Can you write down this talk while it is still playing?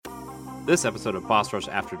This episode of Boss Rush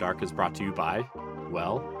After Dark is brought to you by,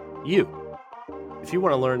 well, you. If you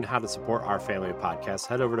want to learn how to support our family of podcasts,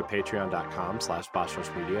 head over to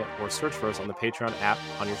patreon.com/bossrushmedia or search for us on the Patreon app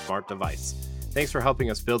on your smart device. Thanks for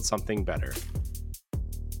helping us build something better.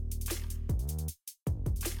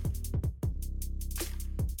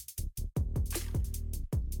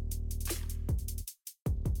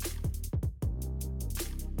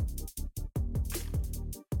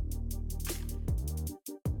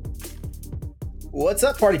 What's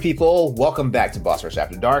up, party people? Welcome back to Boss Rush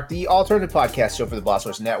After Dark, the alternative podcast show for the Boss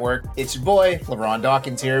Rush Network. It's your boy, LeBron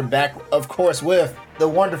Dawkins here, back, of course, with the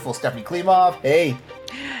wonderful Stephanie Klimov. Hey.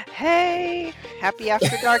 Hey, happy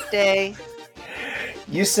After Dark day.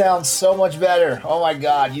 You sound so much better. Oh my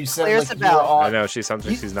God, you sound like you were on... I know, she sounds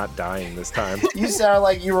like she's not dying this time. You sound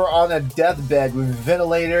like you were on a deathbed with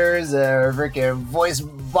ventilators, a freaking voice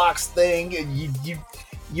box thing, and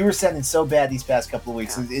you were sounding so bad these past couple of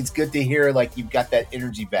weeks. Yeah. It's good to hear, like, you've got that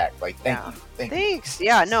energy back. Like, thank you. Thanks.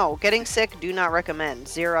 Yeah, no, getting sick, do not recommend.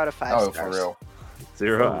 0 out of 5 stars. Oh, for real.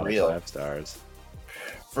 0 out of 5 stars.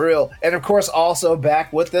 For real. And, of course, also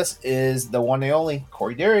back with us is the one and only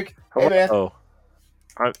Corey Derrick. Hey, man. Oh,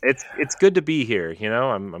 it's good to be here. You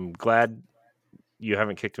know, I'm glad you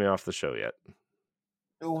haven't kicked me off the show yet.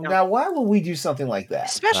 Now, why would we do something like that?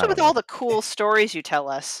 Especially with all the cool stories you tell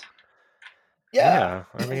us. Yeah.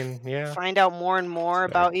 I mean, yeah. Find out more and more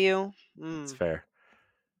about you. It's fair.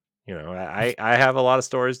 You know, I have a lot of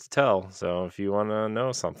stories to tell. So if you want to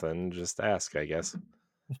know something, just ask, I guess.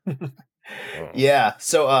 Yeah.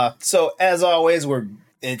 So as always,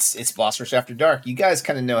 it's Boss Rush After Dark. You guys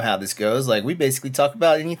kind of know how this goes. Like, we basically talk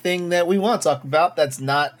about anything that we want to talk about that's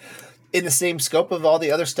not in the same scope of all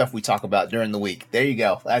the other stuff we talk about during the week. There you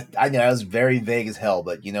go. I know I was very vague as hell,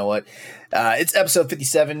 but you know what? It's episode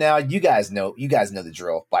 57 now. You guys know the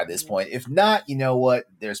drill by this point. If not, you know what?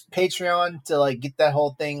 There's Patreon to like get that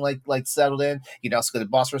whole thing like settled in. You can also go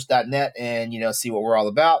to bossrush.net and see what we're all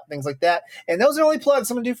about, things like that. And those are only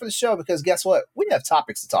plugs I'm gonna do for the show because guess what? We have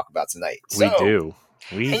topics to talk about tonight. We do.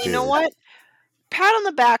 You know what? Pat on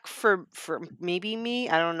the back for maybe me,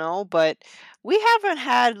 I don't know, but we haven't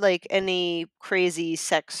had like any crazy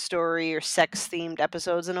sex story or sex themed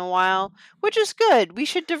episodes in a while, which is good. We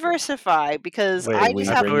should diversify because we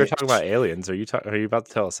were talking about aliens. Are you about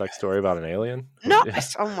to tell a sex story about an alien? No,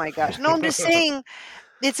 oh my gosh, no, I'm just saying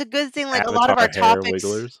it's a good thing. Like Avatar, a lot of our topics.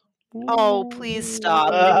 Wigglers. Oh, please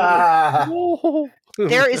stop.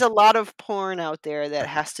 There is a lot of porn out there that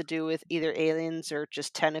has to do with either aliens or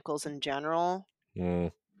just tentacles in general.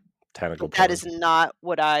 Tentacle porn. That is not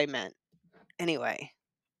what I meant. Anyway,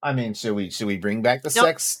 I mean, should we bring back the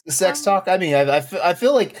sex talk? I mean, I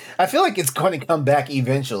feel like it's going to come back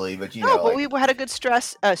eventually, but but we had a good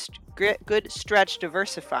stretch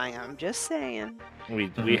diversifying. I'm just saying.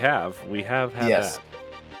 We have had that.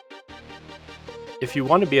 If you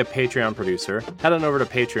want to be a Patreon producer, head on over to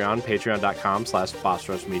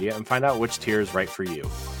patreon.com/bossrushmedia and find out which tier is right for you.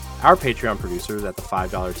 Our Patreon producers at the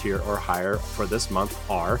 $5 tier or higher for this month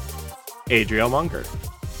are Adriel Munger,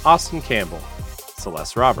 Austin Campbell,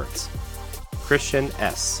 Celeste Roberts, Christian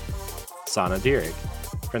S., Sana Dierig,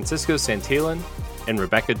 Francisco Santillan, and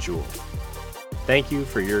Rebecca Jewell. Thank you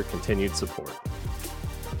for your continued support.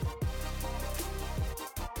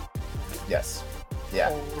 Yes.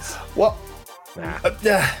 Yeah. Well,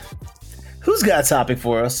 who's got a topic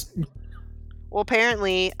for us? Well,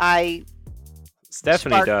 apparently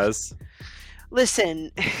Stephanie does.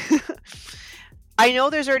 Listen, I know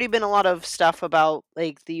there's already been a lot of stuff about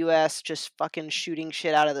like the U.S. just fucking shooting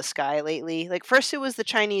shit out of the sky lately. Like first it was the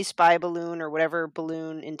Chinese spy balloon or whatever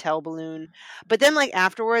balloon, intel balloon, but then like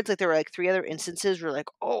afterwards, like there were like 3 other instances where like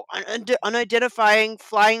unidentifying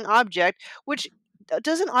flying object, which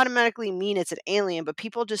doesn't automatically mean it's an alien, but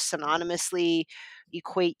people just synonymously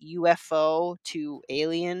equate UFO to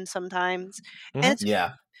alien sometimes, and it's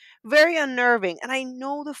very unnerving. And I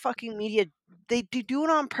know the fucking media, they do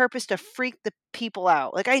it on purpose to freak the people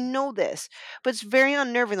out. Like, I know this, but it's very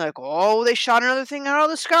unnerving. Like, oh, they shot another thing out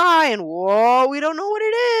of the sky, and whoa, we don't know what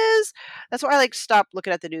it is. That's why I like stopped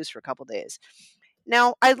looking at the news for a couple days.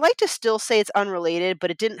 Now, I'd like to still say it's unrelated,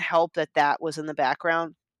 but it didn't help that was in the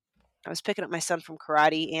background. I was picking up my son from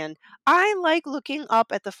karate, and I like looking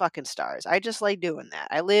up at the fucking stars. I just like doing that.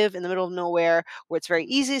 I live in the middle of nowhere where it's very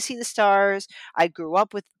easy to see the stars. I grew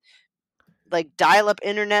up with like dial-up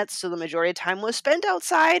internet, so the majority of time was spent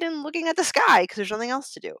outside and looking at the sky because there's nothing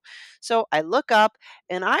else to do. So I look up,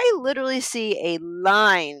 and I literally see a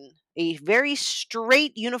line, a very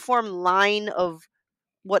straight, uniform line of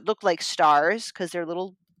what looked like stars because they're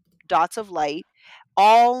little dots of light,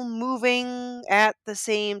 all moving at the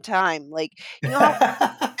same time. Like, you know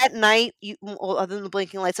how at at night, other than the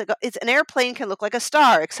blinking lights, like it's an airplane can look like a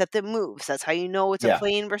star, except it moves. That's how you know it's a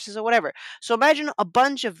plane versus a whatever. So imagine a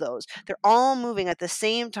bunch of those. They're all moving at the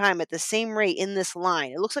same time, at the same rate in this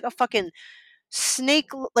line. It looks like a fucking snake,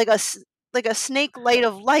 like a snake light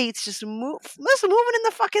of lights just moving in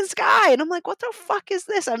the fucking sky. And I'm like, what the fuck is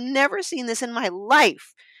this? I've never seen this in my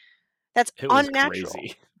life. That's unnatural.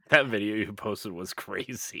 Crazy. That video you posted was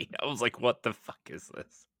crazy. I was like, what the fuck is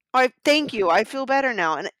this? Thank you. I feel better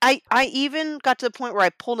now. And I even got to the point where I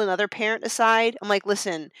pulled another parent aside. I'm like,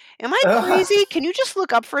 listen, am I crazy? Can you just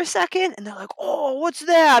look up for a second? And they're like, oh, what's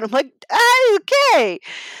that? I'm like, okay.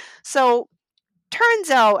 So turns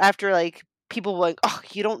out after like people were like, oh,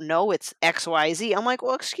 you don't know it's XYZ. I'm like,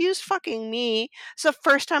 well, excuse fucking me. It's the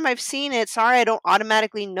first time I've seen it. Sorry, I don't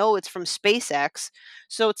automatically know it's from SpaceX.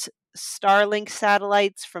 So it's Starlink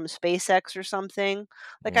satellites from SpaceX or something.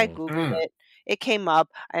 Like I Googled it. It came up.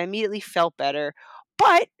 I immediately felt better.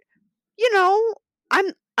 But, you know,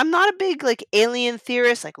 I'm not a big like alien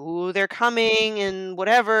theorist, like, ooh, they're coming and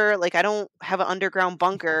whatever. Like I don't have an underground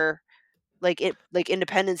bunker like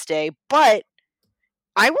Independence Day, but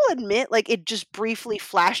I will admit, like, it just briefly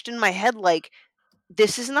flashed in my head, like,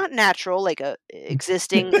 this is not natural, like,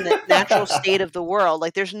 existing in the natural state of the world.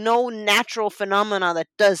 Like, there's no natural phenomena that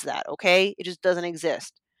does that, okay? It just doesn't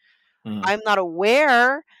exist. I'm not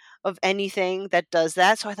aware of anything that does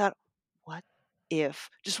that, so I thought, what if?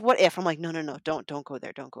 Just what if? I'm like, no, don't go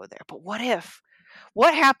there, don't go there. But what if?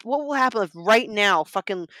 What will happen if right now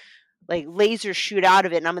fucking, like, lasers shoot out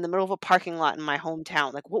of it and I'm in the middle of a parking lot in my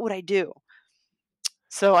hometown? Like, what would I do?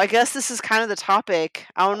 So I guess this is kind of the topic.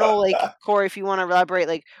 I don't know, like, Corey, if you want to elaborate,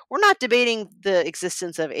 like, we're not debating the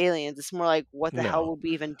existence of aliens. It's more like, what the hell would we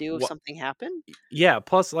even do if something happened? Yeah.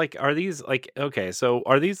 Plus, like, are these like, okay, so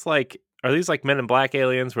are these like Men in Black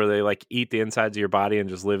aliens where they like eat the insides of your body and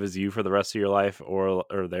just live as you for the rest of your life, or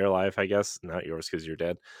their life, I guess, not yours because you're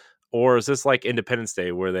dead? Or is this like Independence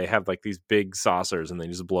Day where they have like these big saucers and they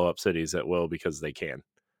just blow up cities at will because they can?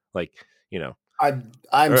 Like, you know.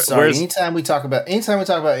 I'm sorry. Anytime we talk about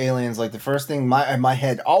aliens, like the first thing my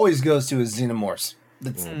head always goes to is xenomorphs.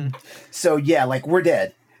 So yeah, like we're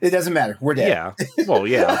dead. It doesn't matter. We're dead. Yeah. Well,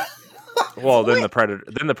 yeah. Well, then the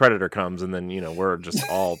predator comes, and then we're just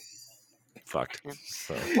all fucked.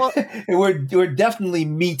 So. Well, we're definitely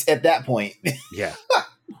meat at that point. Yeah.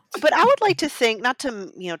 But I would like to think, not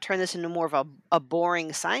to turn this into more of a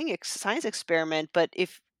boring science experiment, but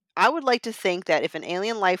I would like to think that if an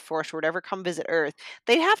alien life force were to ever come visit Earth,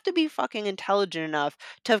 they'd have to be fucking intelligent enough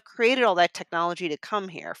to have created all that technology to come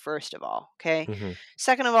here, first of all, okay?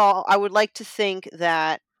 Second of all, I would like to think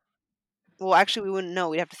that, well, actually, we wouldn't know.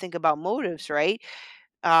 We'd have to think about motives, right?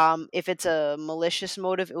 If it's a malicious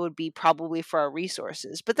motive, it would be probably for our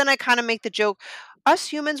resources. But then I kind of make the joke, us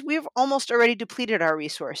humans, we've almost already depleted our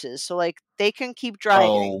resources. So, like, they can keep dragging.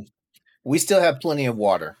 Oh, we still have plenty of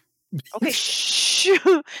water. Okay,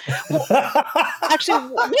 well, actually,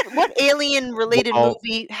 what alien-related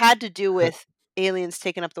movie had to do with aliens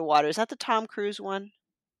taking up the water? Is that the Tom Cruise one?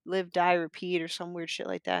 Live, Die, Repeat, or some weird shit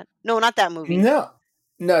like that? No, not that movie. No.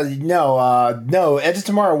 Edge of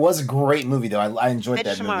Tomorrow was a great movie, though. I enjoyed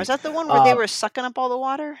that movie. Is that the one where they were sucking up all the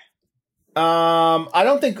water? I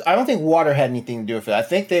don't think water had anything to do with it. I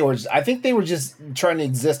think they were just trying to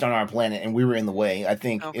exist on our planet, and we were in the way. I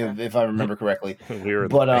think, if I remember correctly, we were.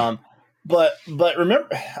 But remember,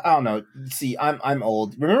 I don't know. See, I'm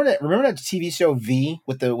old. Remember that TV show V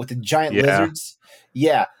with the giant lizards?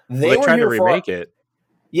 Yeah, they tried to remake it.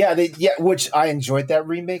 Yeah, which I enjoyed that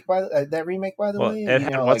remake by the way. It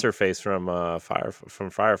had what's her face from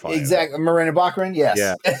Firefly. Exactly, Miranda Bachman. Yes.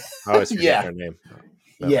 Yeah, I always forget her name.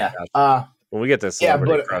 When we get to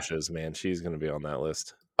celebrity crushes, man, she's going to be on that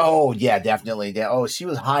list. Oh yeah, definitely. Yeah. Oh, she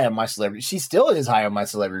was high on my celebrity. She still is high on my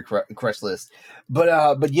celebrity crush list.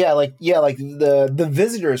 But yeah, like the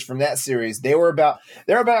visitors from that series, they're about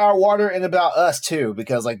our water and about us too,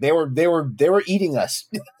 because like they were eating us.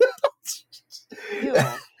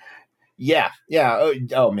 Yeah.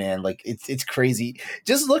 Oh man, like it's crazy.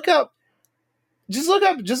 Just look up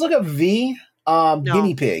V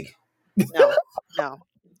guinea pig. No.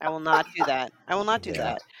 I will not do that.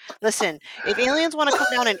 That. Listen, if aliens want to come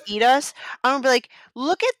down and eat us, I'm going to be like,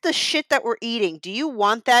 look at the shit that we're eating. Do you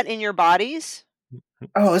want that in your bodies?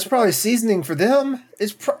 Oh, it's probably seasoning for them.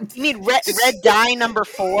 You mean red dye number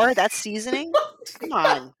 4? That's seasoning? Come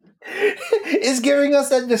on. It's giving us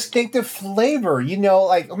that distinctive flavor.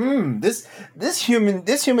 Like, this human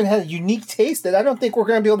has a unique taste that I don't think we're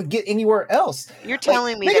going to be able to get anywhere else. You're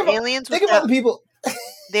telling me that aliens... Think about the people...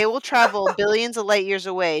 They will travel billions of light years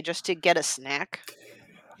away just to get a snack.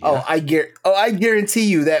 Oh, I guarantee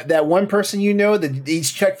you that one person you know that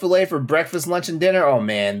eats Chick-fil-A for breakfast, lunch, and dinner. Oh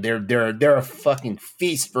man, they're a fucking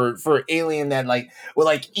feast for alien that like will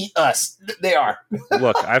like eat us. They are.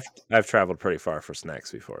 Look, I've traveled pretty far for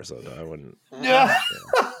snacks before, so I wouldn't. Yeah.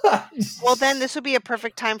 Well, then this would be a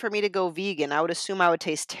perfect time for me to go vegan. I would assume I would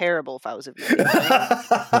taste terrible if I was a vegan,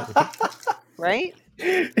 right?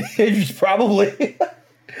 Probably.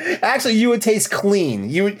 Actually, you would taste clean.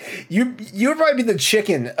 You would probably be the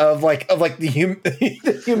chicken of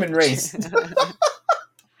the human race.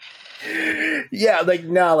 Yeah, like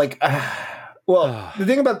no, like well, the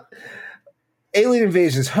thing about alien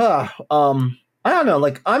invasions, I don't know.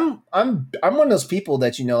 Like I'm one of those people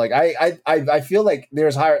that like I feel like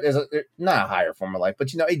there's not a higher form of life,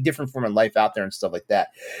 but a different form of life out there and stuff like that.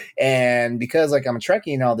 And because like I'm a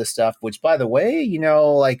Trekkie and all this stuff, which by the way,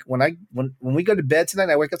 like when we go to bed tonight,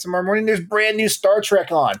 I wake up tomorrow morning, there's brand new Star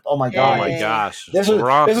Trek on. Oh my god! Oh my gosh! This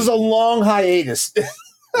is a long hiatus.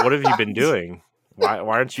 What have you been doing? Why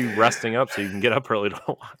aren't you resting up so you can get up early to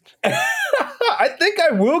watch? I think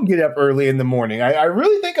I will get up early in the morning. I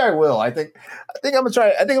really think I will. I think I'm gonna try.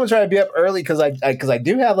 I think I'm gonna try to be up early because I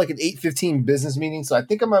do have like an 8:15 business meeting. So I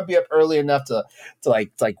think I'm gonna be up early enough to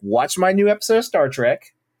watch my new episode of Star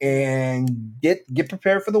Trek and get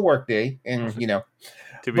prepared for the workday. And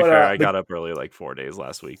To be fair, I got up early like 4 days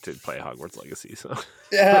last week to play Hogwarts Legacy. So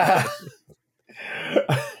yeah.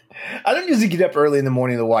 I don't usually get up early in the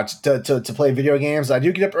morning to watch to play video games. I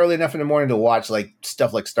do get up early enough in the morning to watch like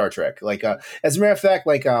stuff like Star Trek. Like as a matter of fact,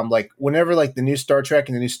 like whenever like the new Star Trek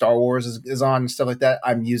and the new Star Wars is on and stuff like that,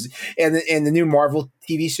 I'm using and the new Marvel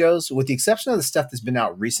TV shows, with the exception of the stuff that's been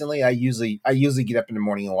out recently, I usually get up in the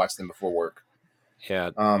morning and watch them before work.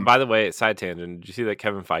 Yeah. By the way, side tangent, did you see that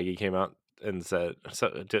Kevin Feige came out and said,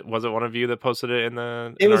 was it one of you that posted it in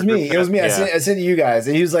the? It was me. It was me. Yeah. I sent it to you guys,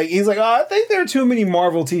 and he's like, oh, I think there are too many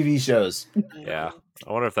Marvel TV shows. Yeah,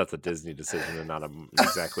 I wonder if that's a Disney decision and not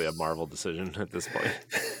exactly a Marvel decision at this point.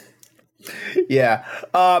 Yeah,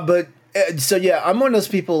 but so yeah, I'm one of those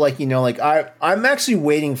people like I'm actually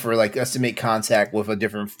waiting for like us to make contact with a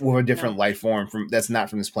different life form that's not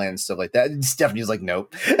from this planet and stuff like that. Stephanie's like,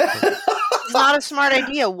 nope. It's not a smart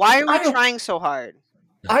idea. Why are we trying so hard?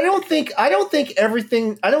 I don't think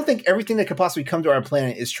everything that could possibly come to our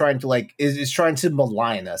planet is trying to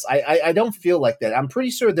malign us. I don't feel like that. I'm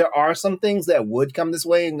pretty sure there are some things that would come this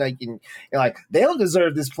way and like they don't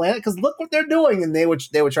deserve this planet because look what they're doing, and they would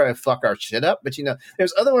try to fuck our shit up. But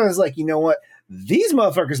there's other ones like, you know what? These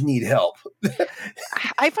motherfuckers need help.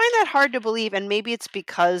 I find that hard to believe, and maybe it's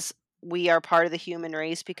because we are part of the human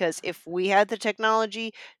race, because if we had the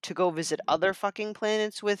technology to go visit other fucking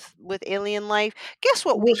planets with alien life, guess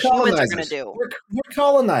what we humans are going to do? We're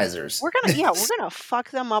colonizers. We're going to fuck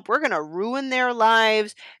them up. We're going to ruin their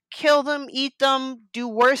lives, kill them, eat them, do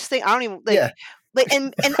worse things. I don't even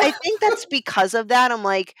and I think that's because of that. I'm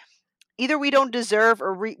like, either we don't deserve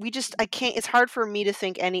or I can't. It's hard for me to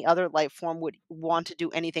think any other life form would want to do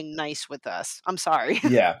anything nice with us. I'm sorry.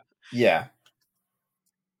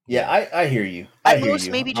 Yeah, I hear you. At most,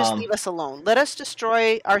 maybe just leave us alone. Let us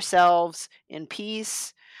destroy ourselves in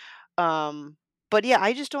peace. But yeah,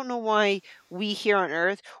 I just don't know why we here on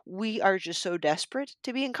Earth, we are just so desperate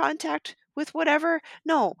to be in contact with whatever.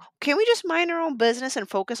 No, can we just mind our own business and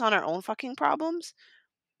focus on our own fucking problems?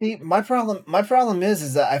 My problem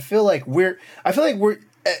is that I feel like we're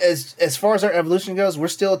as far as our evolution goes, we're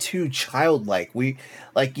still too childlike. We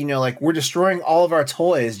we're destroying all of our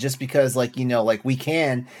toys just because we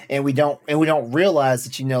can, and we don't realize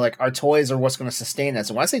that our toys are what's going to sustain us.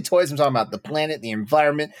 And when I say toys, I'm talking about the planet, the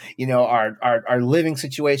environment, our living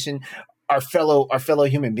situation, our fellow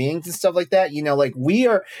human beings and stuff like that. We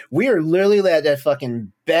are literally that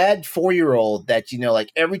fucking bad 4-year-old that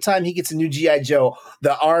every time he gets a new G.I. Joe,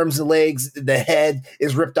 the arms, the legs, the head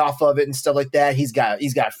is ripped off of it and stuff like that. He's got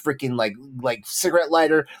freaking like cigarette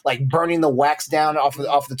lighter burning the wax down off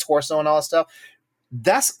the torso and all that stuff.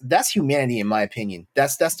 That's humanity, in my opinion.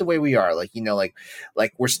 That's the way we are.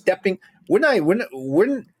 We're stepping. We're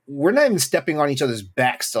not even stepping on each other's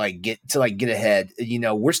backs to get ahead.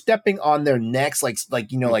 We're stepping on their necks,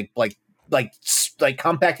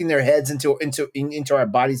 compacting their heads into our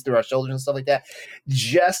bodies through our shoulders and stuff like that.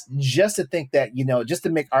 Just to think that just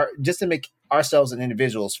to make ourselves and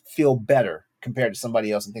individuals feel better compared to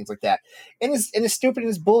somebody else and things like that. And it's stupid and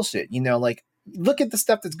it's bullshit. Look at the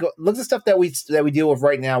stuff that we deal with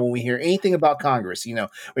right now when we hear anything about Congress. We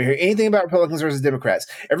hear anything about Republicans versus Democrats.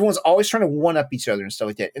 Everyone's always trying to one up each other and stuff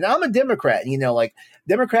like that. And I'm a Democrat.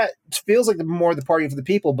 Democrat feels like more the party for the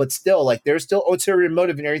people, but still, there's still ulterior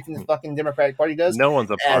motive in everything the fucking Democratic Party does. No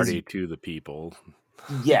one's a party to the people.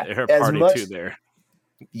 Yeah, they're a party to their.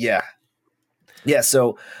 Yeah. Yeah,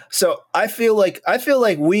 so I feel like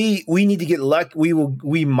we need to get lucky.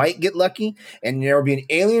 We might get lucky, and there will be an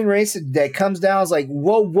alien race that comes down. Is like,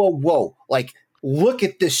 whoa! Like, look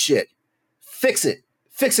at this shit. Fix it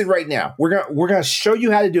right now. We're gonna show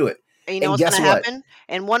you how to do it. And you know what's going to happen?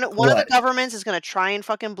 And one of the governments is going to try and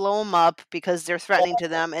fucking blow them up because they're threatening to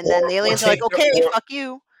them, and then the aliens are like, okay, fuck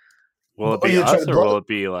you. Will it be us, or will it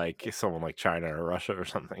be like someone like China or Russia or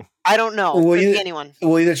something? I don't know. Could be anyone.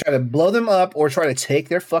 We'll either try to blow them up or try to take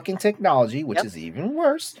their fucking technology, which is even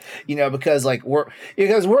worse. Because like we're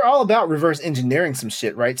all about reverse engineering some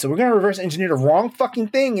shit, right? So we're gonna reverse engineer the wrong fucking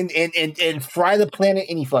thing and fry the planet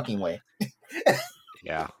any fucking way.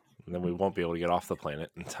 Yeah. And then we won't be able to get off the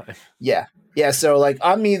planet in time. Yeah. So like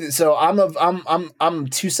I'm two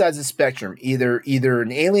sides of the spectrum. Either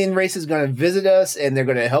an alien race is going to visit us and they're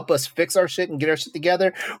going to help us fix our shit and get our shit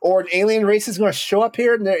together, or an alien race is going to show up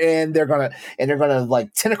here and they're going to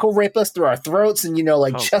like tentacle rape us through our throats and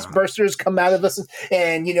chest bursters come out of us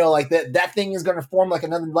and like that thing is going to form like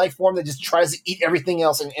another life form that just tries to eat everything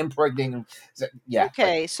else and impregnate them. Yeah.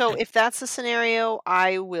 Okay, so if that's the scenario,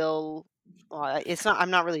 I will. Well, it's not. I'm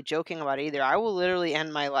not really joking about it either. I will literally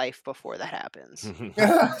end my life before that happens.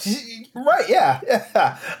 Right?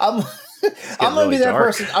 Yeah. I'm gonna be that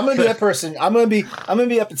person. I'm gonna be that person. I'm gonna be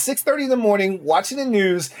up at 6:30 in the morning watching the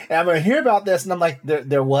news, and I'm gonna hear about this, and I'm like,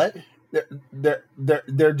 they're what?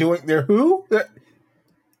 They're doing. They're who?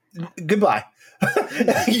 Goodbye.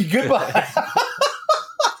 Goodbye.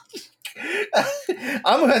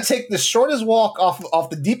 I'm gonna take the shortest walk off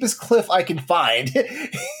the deepest cliff I can find.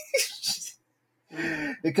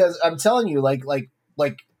 Because I'm telling you, like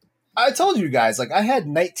I told you guys, like I had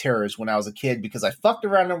night terrors when I was a kid because I fucked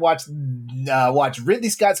around and watched Ridley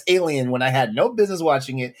Scott's Alien when I had no business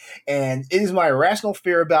watching it, and it is my irrational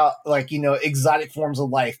fear about exotic forms of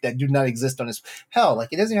life that do not exist on this. Hell, like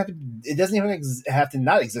it doesn't even have to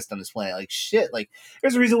not exist on this planet. Like shit, like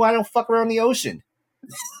there's a reason why I don't fuck around the ocean.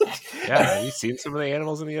 Yeah, have you seen some of the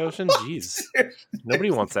animals in the ocean? Jeez,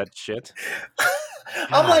 nobody wants that shit.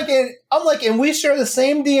 I'm like, and we share the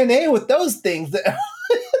same DNA with those things.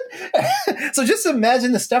 So just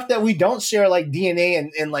imagine the stuff that we don't share, like DNA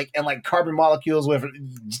and like carbon molecules with.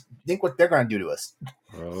 Think what they're going to do to us.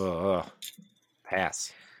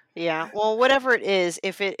 Pass. Yeah, well, whatever it is,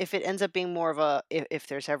 if it ends up being more of a if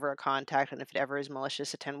there's ever a contact and if it ever is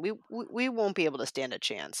malicious intent, we won't be able to stand a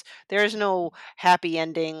chance. There is no happy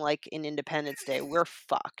ending like in Independence Day. We're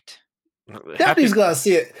fucked. Stephanie's gonna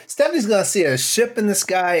see it. Stephanie's gonna see a ship in the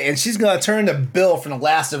sky, and she's gonna turn to Bill from The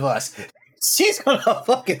Last of Us. She's gonna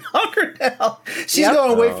fucking hunker down. She's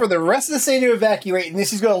gonna wait for the rest of the city to evacuate, and then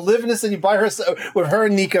she's gonna live in the city by herself with her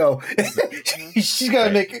and Nico. She's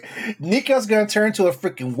gonna make Nico's gonna turn into a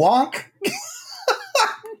freaking wonk.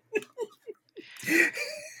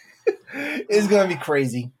 It's gonna be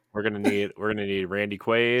crazy. We're gonna need Randy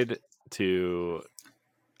Quaid to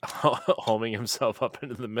homing himself up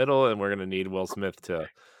into the middle, and we're gonna need Will Smith to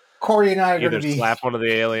Corey and I are either gonna be slap one of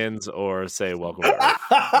the aliens or say welcome to Earth.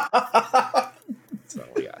 That's all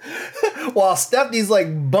we got. While Stephanie's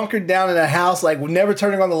like bunkered down in a house, like never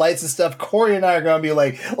turning on the lights and stuff, Corey and I are gonna be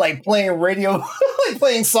like playing radio, like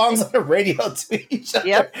playing songs on the radio to each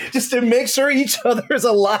other, just to make sure each other is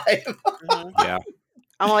alive. Mm-hmm. Yeah.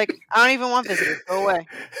 I'm like, I don't even want visitors. Go away.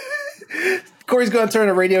 Corey's going to turn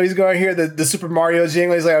the radio. He's going to hear the Super Mario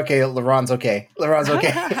jingle. He's like, okay, LeBron's okay.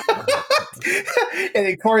 And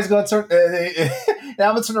then Corey's going to turn, and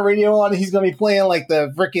I'm going to turn the radio on, and he's going to be playing like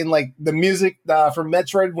the freaking, like the music from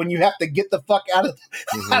Metroid when you have to get the fuck out of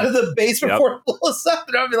the base before it blows up.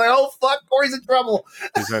 And I'll be like, oh, fuck, Corey's in trouble.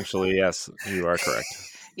 Essentially, yes, you are correct.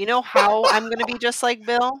 You know how I'm going to be just like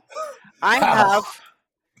Bill? I have...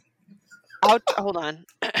 hold on.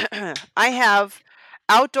 I have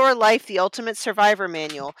Outdoor Life, The Ultimate Survivor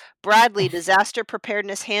Manual, Bradley Disaster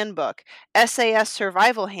Preparedness Handbook, SAS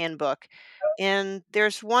Survival Handbook, and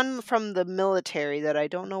there's one from the military that I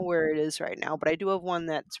don't know where it is right now, but I do have one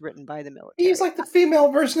that's written by the military. He's like the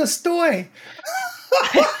female version of Stoy.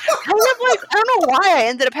 I don't know why I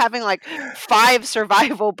ended up having like 5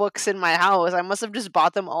 survival books in my house. I must have just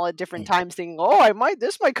bought them all at different times thinking,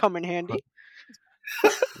 this might come in handy.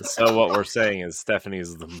 So what we're saying is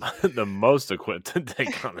Stephanie's the most equipped to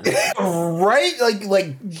take on it, right?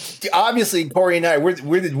 Like obviously Corey and I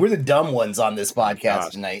we're the dumb ones on this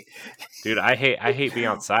podcast tonight. Dude, I hate being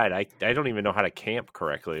outside. I don't even know how to camp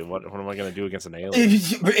correctly. What am I gonna do against an alien?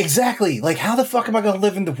 Exactly. Like, how the fuck am I going to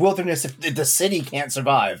live in the wilderness if the city can't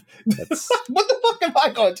survive? That's What the fuck am I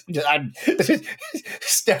going to do?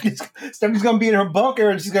 Stephanie's going to be in her bunker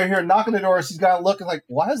and she's going to hear a knock on the door. She's going to look and like,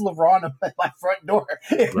 why is LeBron at my front door?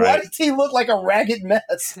 Why Right. does he look like a ragged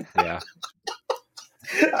mess? yeah.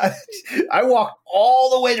 I walked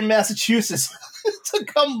all the way to Massachusetts to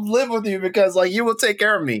come live with you because, like, you will take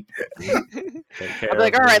care of me. Take care I'm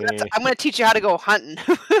like, of all right, me. I'm going to teach you how to go hunting.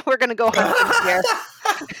 We're going to go hunting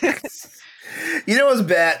here. You know what's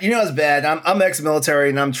bad? I'm ex-military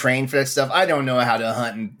and I'm trained for that stuff. I don't know how to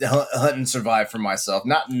hunt and survive for myself.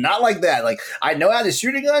 Not like that. Like, I know how to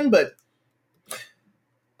shoot a gun, but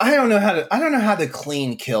I don't know how to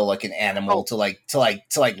clean kill like an animal to live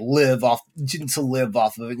off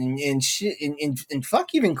of it and shit and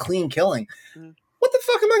fuck even clean killing. Mm. What the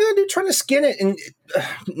fuck am I gonna do trying to skin it? And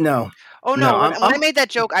no. Oh no! No, when I made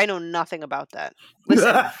that joke, I know nothing about that.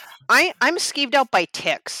 Listen, I'm skeeved out by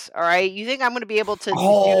ticks. All right, you think I'm going to be able to do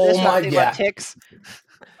this my without thinking about ticks?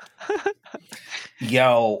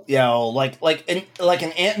 Yo, like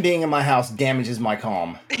an ant being in my house damages my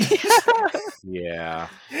calm. Yeah.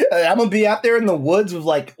 I'm gonna be out there in the woods with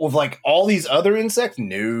all these other insects.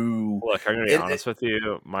 No. Look, I'm gonna be honest with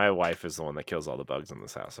you. My wife is the one that kills all the bugs in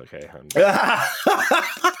this house. Okay.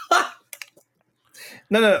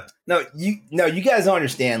 No. You guys don't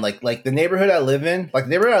understand. Like the neighborhood I live in, like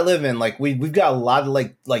we've got a lot of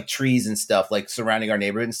like trees and stuff like surrounding our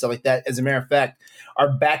neighborhood and stuff like that. As a matter of fact, our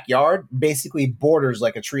backyard basically borders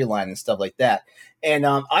like a tree line and stuff like that. And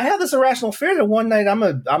I have this irrational fear that one night I'm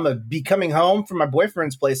gonna be coming home from my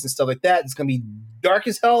boyfriend's place and stuff like that. It's gonna be dark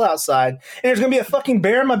as hell outside, and there's gonna be a fucking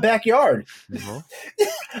bear in my backyard. Mm-hmm.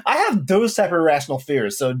 I have those type of irrational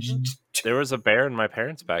fears. So there was a bear in my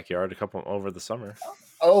parents' backyard over the summer.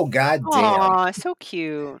 Oh god damn! Aw, so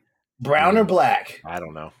cute. Brown or black? I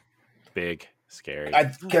don't know. Big, scary.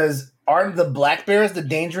 Because aren't the black bears the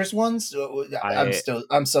dangerous ones?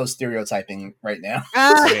 I'm so stereotyping right now.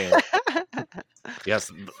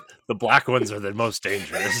 Yes, the black ones are the most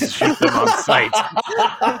dangerous. Shoot them on sight,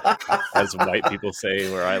 as white people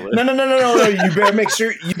say where I live. No. You better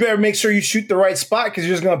make sure you shoot the right spot because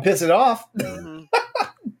you're just gonna piss it off. Mm-hmm.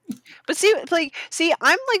 But see,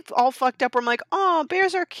 I'm like all fucked up where I'm like, oh,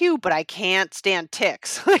 bears are cute, but I can't stand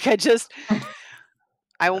ticks. Like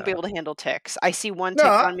I won't be able to handle ticks. I see one tick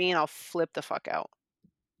on me and I'll flip the fuck out.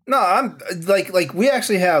 No, I'm like we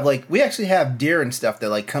actually have deer and stuff that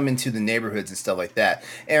like come into the neighborhoods and stuff like that.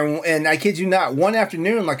 And I kid you not, one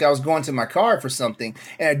afternoon, like I was going to my car for something,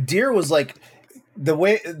 and a deer was like the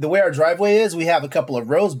way our driveway is, we have a couple of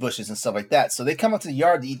rose bushes and stuff like that. So they come up to the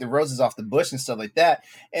yard to eat the roses off the bush and stuff like that.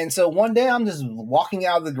 And so one day I'm just walking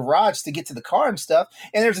out of the garage to get to the car and stuff,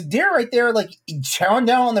 and there's a deer right there like chowing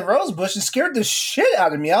down on the rose bush and scared the shit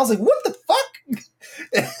out of me. I was like, what the fuck?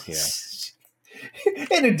 Yeah.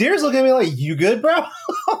 And the deer's looking at me like, you good, bro?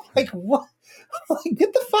 I'm like, what? I'm like,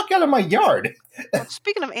 get the fuck out of my yard. Well,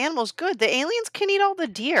 speaking of animals, good. The aliens can eat all the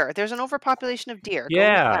deer. There's an overpopulation of deer.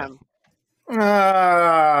 Yeah.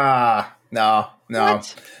 No.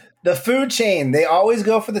 What? The food chain. They always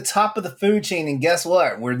go for the top of the food chain. And guess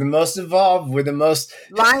what? We're the most evolved. We're the most...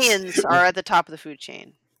 Lions are at the top of the food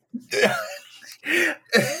chain.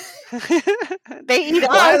 They eat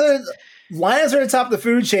us. Lions are at the top of the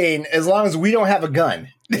food chain as long as we don't have a gun.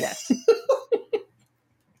 Yes.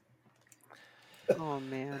 Oh,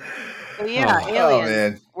 man. So, yeah,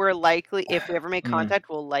 aliens. We're likely, if we ever make contact,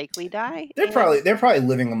 we'll likely die. They're probably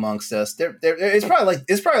living amongst us. It's probably like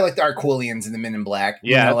the Arquillians and the Men in Black.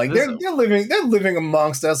 Yeah, you know, like they're living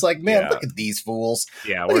amongst us. Like, man, look at these fools.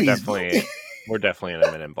 Yeah, we're definitely in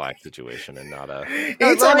a Men in Black situation and not a.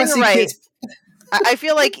 Anytime I see kids, I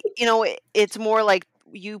feel like it's more like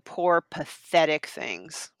you poor pathetic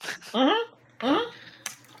things. No,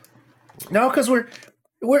 because we're.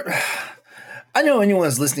 I know anyone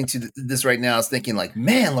that's listening to this right now is thinking like,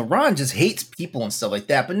 man, LeBron just hates people and stuff like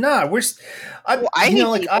that. But nah,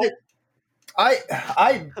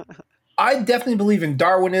 I definitely believe in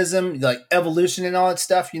Darwinism, like evolution and all that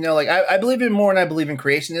stuff. You know, like I believe in more, and I believe in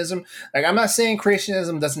creationism. Like I'm not saying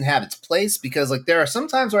creationism doesn't have its place, because like there are some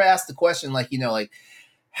times where I ask the question, like, you know, like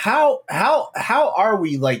how are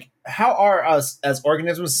us as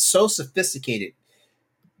organisms so sophisticated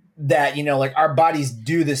that, you know, like our bodies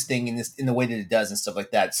do this thing in the way that it does and stuff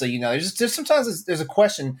like that. So, you know, there's sometimes there's a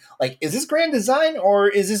question like, is this grand design or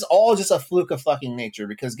is this all just a fluke of fucking nature?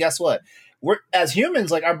 Because guess what? We're, as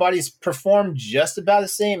humans, like our bodies perform just about the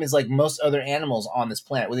same as like most other animals on this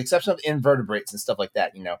planet, with the exception of invertebrates and stuff like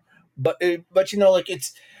that, you know. But you know, like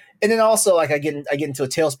and then also like I get into a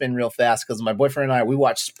tailspin real fast because my boyfriend and I we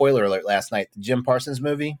watched Spoiler Alert last night, the Jim Parsons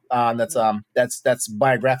movie. That's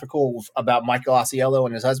biographical about Michael Osceola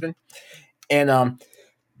and his husband, and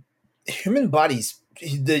human bodies.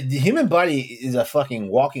 The human body is a fucking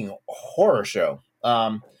walking horror show.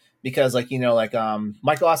 Because like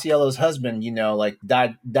Michael Osceola's husband, like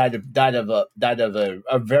died of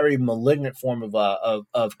a very malignant form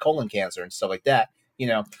of colon cancer and stuff like that.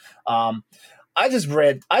 I just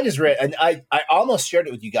read, and I almost shared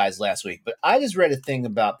it with you guys last week, but I just read a thing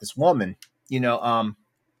about this woman.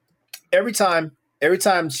 Every time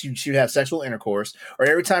she would have sexual intercourse, or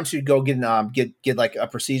every time she'd go get like a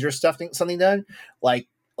procedure something done, like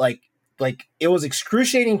it was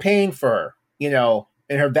excruciating pain for her,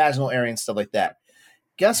 in her vaginal area and stuff like that.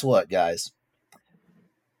 Guess what, guys?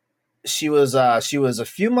 She was a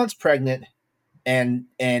few months pregnant, and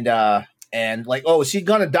like, she'd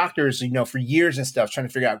gone to doctors, for years and stuff, trying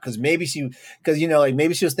to figure out, because maybe she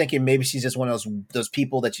was thinking maybe she's just one of those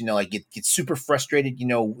people that like get super frustrated,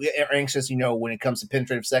 anxious, when it comes to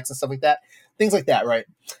penetrative sex and stuff like that, things like that, right?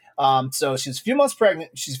 So she's a few months pregnant.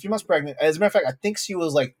 As a matter of fact, I think she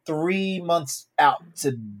was like 3 months out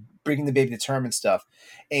to bringing the baby to term and stuff.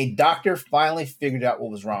 A doctor finally figured out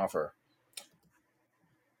what was wrong with her.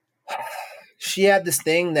 She had this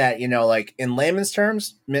thing that, like in layman's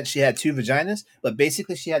terms meant she had 2 vaginas, but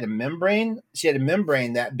basically she had a membrane. She had a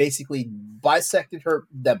membrane that basically bisected her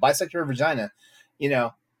vagina,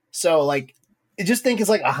 So like, just think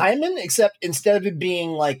it's like a hymen, except instead of it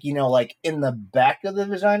being like, like in the back of the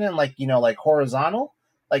vagina and like, like horizontal,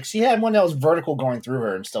 like she had one that was vertical going through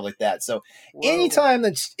her and stuff like that. So Whoa. anytime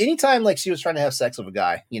like she was trying to have sex with a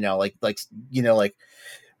guy, like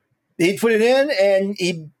he'd put it in and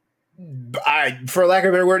for lack of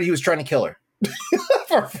a better word, he was trying to kill her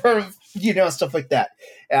for stuff like that,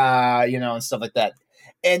 and stuff like that.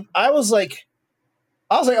 And I was like,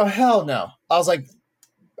 oh hell no! I was like,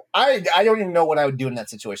 I don't even know what I would do in that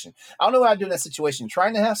situation. I don't know what I'd do in that situation.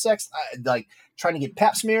 Trying to have sex, like trying to get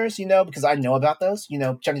pap smears, because I know about those.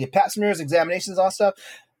 Trying to get pap smears, examinations, all stuff.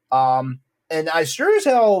 And I sure as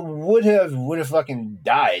hell would have fucking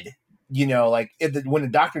died. Like when the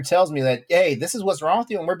doctor tells me that, hey, this is what's wrong with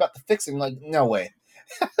you, and we're about to fix it. I'm like, no way.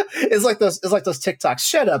 It's like those TikToks.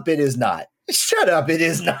 Shut up! It is not. Shut up! It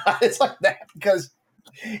is not. It's like that because,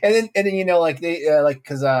 and then like they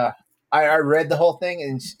because I read the whole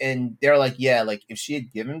thing and they're like, yeah, like if she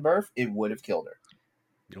had given birth, it would have killed her.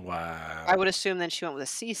 Wow. I would assume then she went with a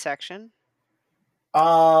C-section.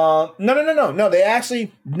 No. They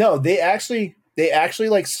actually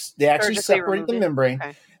separate the membrane.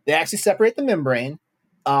 Okay. They actually separate the membrane.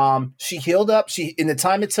 She healed up. In the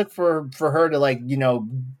time it took for her to like,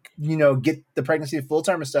 get the pregnancy to full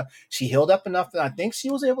term and stuff, she healed up enough that I think she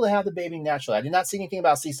was able to have the baby naturally. I did not see anything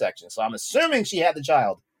about C-section, so I'm assuming she had the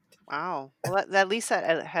child. Wow. Well, at least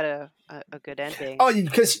that had a good ending. Oh,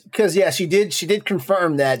 because yeah, she did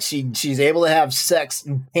confirm that she's able to have sex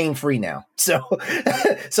pain free now. So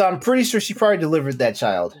so I'm pretty sure she probably delivered that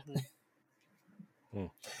child. Mm-hmm.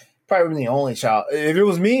 Probably been the only child. If it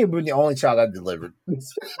was me, it would be the only child I delivered.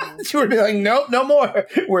 She would be like, nope, no more.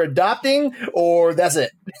 We're adopting, or that's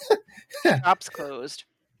it. Shop's closed.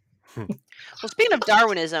 Well, speaking of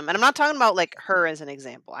Darwinism, and I'm not talking about like her as an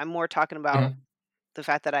example. I'm more talking about the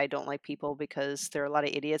fact that I don't like people because there are a lot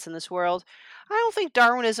of idiots in this world. I don't think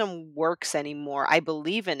Darwinism works anymore. I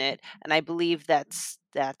believe in it, and I believe that's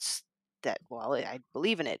well, I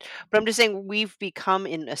believe in it. But I'm just saying we've become,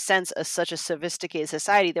 in a sense, such a sophisticated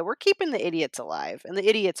society that we're keeping the idiots alive, and the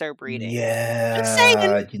idiots are breeding. Yeah. Just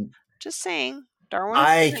saying.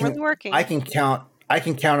 Darwinism isn't really working. I can count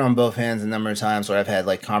on both hands the number of times where I've had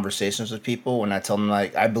like conversations with people when I tell them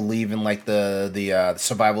like I believe in like the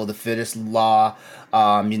survival of the fittest law,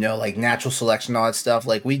 like natural selection, all that stuff.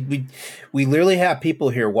 Like we literally have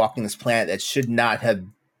people here walking this planet that should not have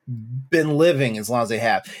been living as long as they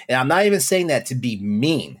have. And I'm not even saying that to be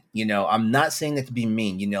mean, I'm not saying that to be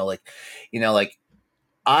mean, like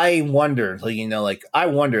I wonder,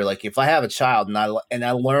 like if I have a child and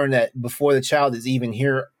I learn that before the child is even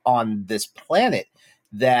here on this planet,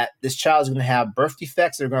 that this child is going to have birth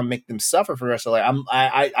defects that are going to make them suffer for the rest of their life.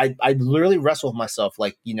 I literally wrestle with myself,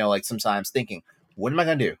 like sometimes thinking, what am I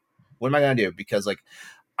going to do? What am I going to do? Because like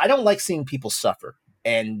I don't like seeing people suffer.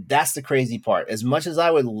 And that's the crazy part. As much as I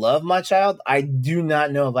would love my child, I do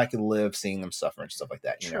not know if I could live seeing them suffer and stuff like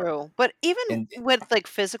that. True. But even with like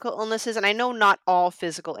physical illnesses, and I know not all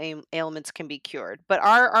physical ailments can be cured, but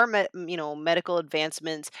our medical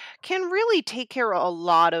advancements can really take care of a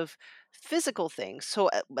lot of physical things. So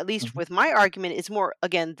at least with my argument, it's more,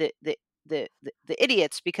 again, the the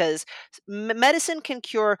idiots, because medicine can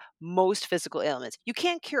cure most physical ailments. You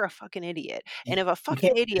can't cure a fucking idiot. And if a You can't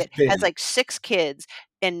fucking idiot has spin. like 6 kids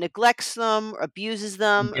and neglects them, or abuses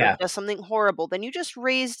them, or Yeah. does something horrible, then you just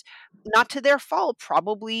raised, not to their fault,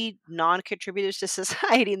 probably non-contributors to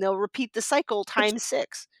society, and they'll repeat the cycle times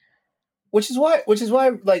 6. Which is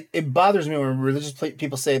why, like, it bothers me when religious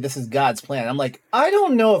people say this is God's plan. I'm like, I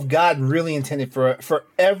don't know if God really intended for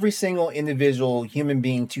every single individual human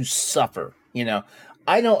being to suffer. You know,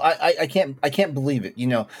 I know I can't believe it. You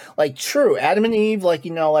know, like, true, Adam and Eve, like,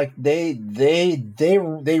 you know, like they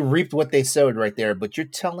reaped what they sowed right there. But you're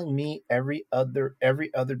telling me every other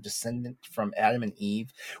descendant from Adam and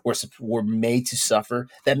Eve were made to suffer?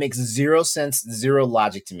 That makes zero sense, zero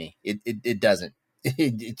logic to me. It doesn't.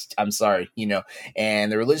 I'm sorry, you know.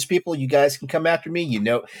 And the religious people, you guys can come after me. You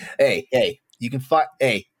know, hey, you can find.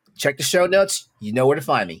 Hey, check the show notes. You know where to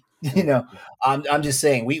find me. You know, I'm just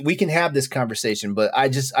saying we can have this conversation, but I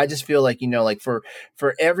just feel like, you know, like for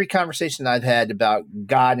every conversation I've had about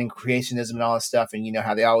God and creationism and all this stuff, and you know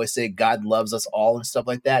how they always say God loves us all and stuff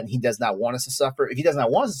like that, and He does not want us to suffer. If He does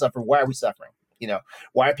not want us to suffer, why are we suffering? You know,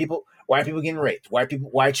 why are people getting raped? Why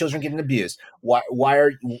are children getting abused? Why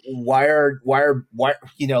are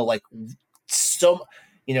you know, like, so,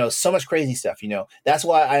 you know, so much crazy stuff, you know. That's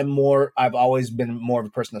why I've always been more of a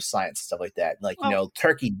person of science and stuff like that. Like, you know,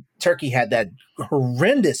 Turkey had that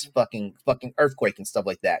horrendous fucking earthquake and stuff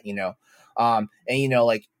like that, you know. And you know,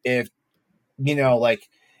 like, if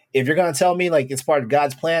you're gonna tell me like it's part of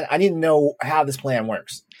God's plan, I need to know how this plan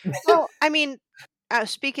works. Well, I mean,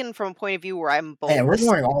 speaking from a point of view where I'm both, Man, we're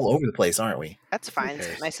going all over the place, aren't we? that's fine, it's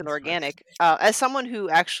cares? nice and It's organic. As someone who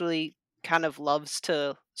actually kind of loves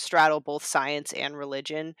to straddle both science and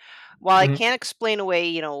religion, while I Mhm. can't explain away,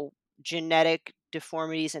 you know, genetic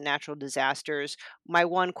deformities and natural disasters, my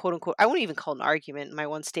one quote unquote, I won't even call it an argument, my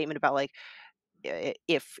one statement about like,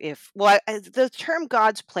 if well, the term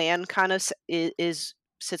God's plan kind of is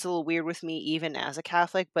sits a little weird with me even as a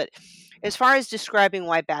Catholic, but as far as describing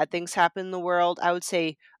why bad things happen in the world, I would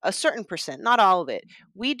say a certain percent, not all of it,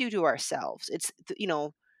 we do to ourselves. It's you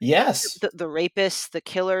know, Yes. the rapists, the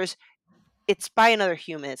killers, it's by another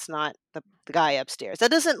human. It's not the guy upstairs.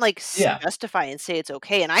 That doesn't like Yeah. justify and say it's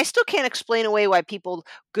okay. And I still can't explain away why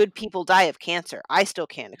good people die of cancer. I still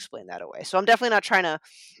can't explain that away. So I'm definitely not trying to,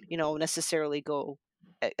 you know, necessarily go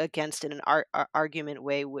against it in an argument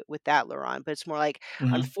way with that, Laurent. But it's more like,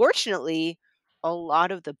 Mhm. unfortunately, a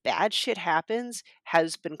lot of the bad shit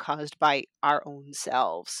has been caused by our own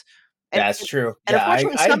selves. And That's true. and Yeah,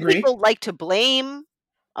 unfortunately, I some agree. people like to blame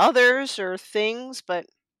others or things, but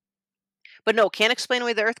no, can't explain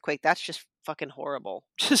away the earthquake. That's just fucking horrible.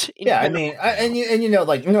 Just in Yeah, I general. mean, and you know,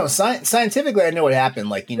 like, you know, scientifically, I know what happened.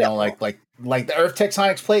 Like, you Yeah, know, like the Earth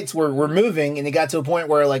tectonic plates were moving, and it got to a point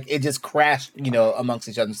where like it just crashed, you know, amongst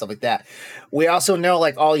each other and stuff like that. We also know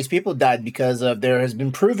like all these people died because of there has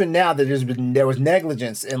been proven now that there was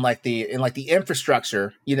negligence in like the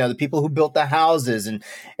infrastructure. You know, the people who built the houses and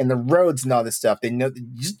the roads and all this stuff. They know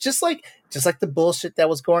just like the bullshit that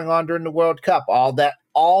was going on during the World Cup, all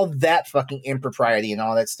that fucking impropriety and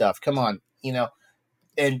all that stuff. Come on, you know.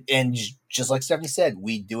 And just like Stephanie said,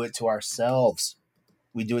 we do it to ourselves.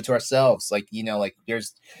 We do it to ourselves. Like, you know, like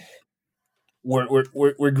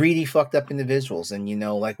we're greedy, fucked up individuals, and you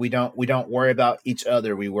know, like we don't worry about each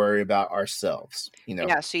other. We worry about ourselves. You know,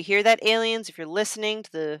 yeah. So you hear that, aliens? If you're listening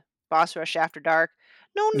to the Boss Rush After Dark,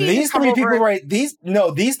 no need to these come three over people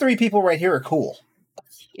and these 3 people right here are cool.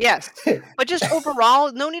 yes, but just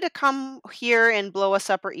overall, no need to come here and blow us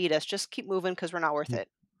up or eat us. Just keep moving because we're not worth it.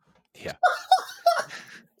 Yeah.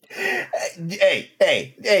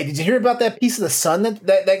 Hey! Did you hear about that piece of the sun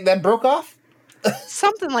that broke off?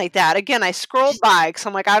 Something like that. Again, I scrolled by because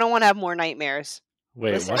I'm like, I don't want to have more nightmares.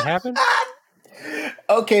 Wait, Listen, what happened?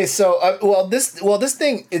 Okay, so this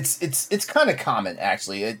thing it's kind of common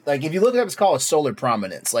actually. Like if you look it up, it's called a solar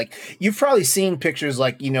prominence. Like you've probably seen pictures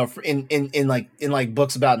like, you know, in like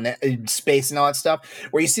books about space and all that stuff,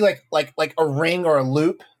 where you see like a ring or a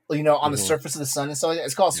loop, you know, on the Mhm. surface of the sun and stuff like that.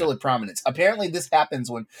 It's called solar prominence. Apparently, this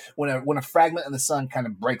happens when a fragment of the sun kind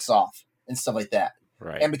of breaks off and stuff like that.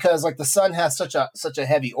 Right. And because like the sun has such a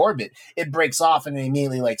heavy orbit, it breaks off and it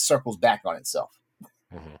immediately like circles back on itself.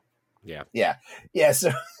 Mhm. Yeah. Yeah.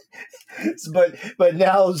 So, but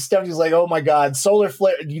now Stephanie's like, oh my God, solar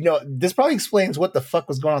flare. You know, this probably explains what the fuck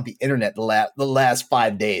was going on with the internet the last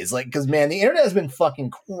 5 days. Like, because man, the internet has been fucking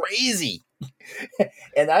crazy.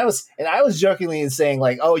 and I was jokingly saying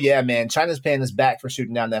like, oh yeah, man, China's paying us back for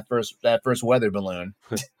shooting down that first weather balloon.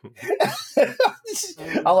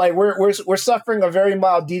 I'm like, we're suffering a very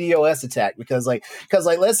mild DDoS attack because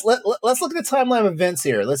let's look at the timeline of events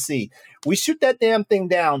here. Let's see. We shoot that damn thing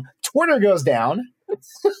down. Twitter goes down.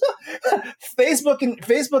 Facebook and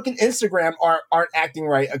Instagram aren't acting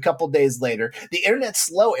right a couple days later. The internet's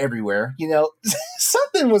slow everywhere.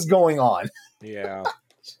 Something was going on. Yeah.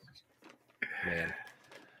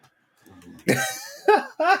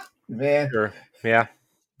 Man. Sure. Yeah.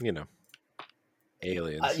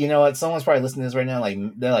 Aliens. You know what? Someone's probably listening to this right now. Like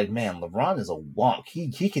they're like, man, LeBron is a wonk.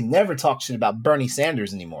 He can never talk shit about Bernie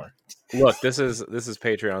Sanders anymore. Look, this is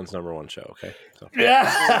Patreon's #1 show. Okay. So.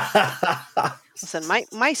 Yeah. Listen,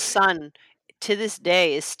 my son to this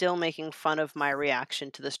day is still making fun of my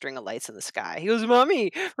reaction to the string of lights in the sky. He goes,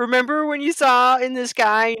 "Mommy, remember when you saw in the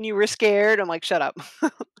sky and you were scared?" I'm like, "Shut up."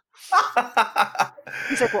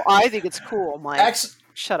 He's like, "Well, I think it's cool." I'm like,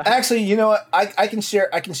 shut up. Actually, you know what? I can share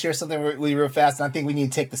something really real fast, and I think we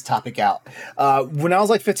need to take this topic out. When I was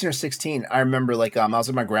like 15 or 16, I remember I was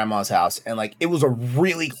at my grandma's house, and it was a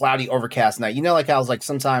really cloudy, overcast night. Like I was like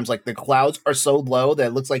sometimes the clouds are so low that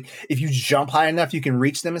it looks like if you jump high enough, you can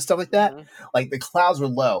reach them and stuff like that. Mm-hmm. The clouds were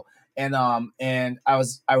low, and I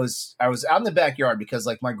was out in the backyard because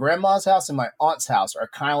my grandma's house and my aunt's house are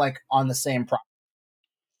kind of on the same property.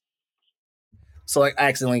 So I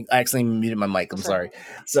accidentally muted my mic. I'm sorry.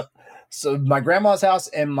 So my grandma's house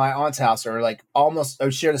and my aunt's house are almost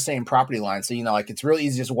share the same property line. So it's really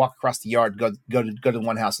easy just to walk across the yard, go to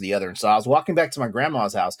one house or the other. And so I was walking back to my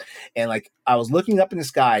grandma's house, and I was looking up in the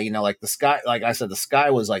sky. The sky, like I said, the sky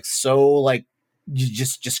was so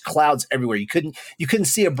just clouds everywhere. You couldn't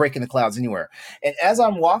see a break in the clouds anywhere. And as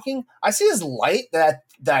I'm walking, I see this light that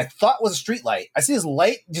I thought was a street light. I see this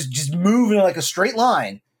light just moving in a straight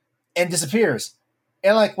line and disappears.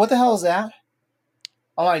 And what the hell is that?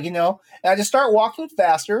 I'm like, and I just start walking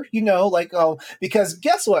faster, because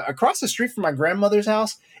guess what? Across the street from my grandmother's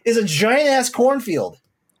house is a giant ass cornfield.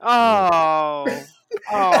 Oh,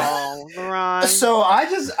 Ron. So I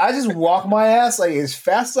just walk my ass as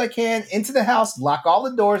fast as I can into the house, lock all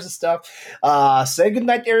the doors and stuff, say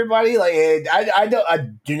goodnight to everybody. I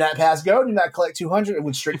do not pass go, do not collect 200, and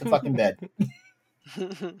went straight to fucking bed.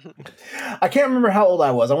 I can't remember how old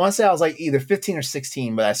I was. I want to say I was either 15 or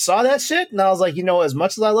 16, but I saw that shit and I was like, as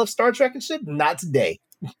much as I love Star Trek and shit, not today.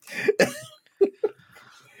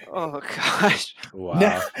 Oh gosh!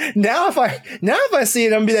 Wow. Now if I see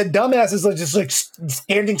it, I'm gonna be that dumbass is just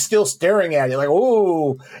standing still, staring at it,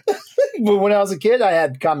 oh. But when I was a kid, I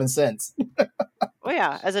had common sense. Oh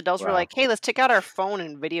yeah, as adults, we're like, hey, let's take out our phone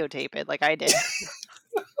and videotape it, like I did.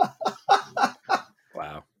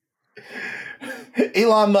 Wow.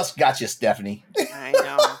 Elon Musk got you, Stephanie. I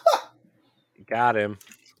know. Got him.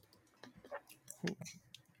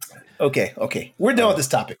 Okay. We're done with this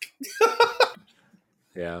topic.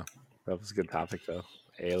 Yeah, that was a good topic, though.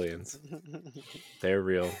 Aliens. They're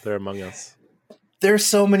real. They're among us. There's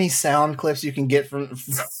so many sound clips you can get from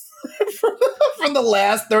the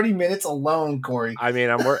last 30 minutes alone, Corey. I mean,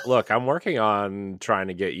 I'm working on trying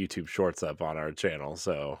to get YouTube Shorts up on our channel,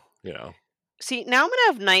 so, See, now I'm going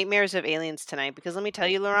to have nightmares of aliens tonight because let me tell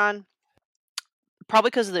you, Laurent,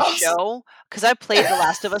 probably because of the show, because I played The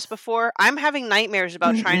Last of Us before, I'm having nightmares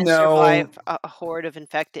about trying to survive a horde of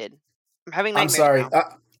infected. I'm having nightmares. I'm sorry.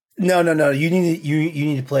 No. You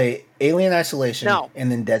need to play Alien Isolation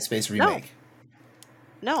and then Dead Space Remake.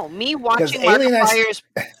 No, me watching Markiplier's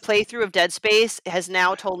playthrough of Dead Space has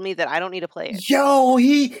now told me that I don't need to play it. Yo,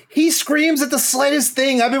 he screams at the slightest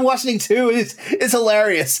thing. I've been watching it too. It's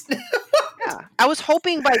hilarious. Yeah, I was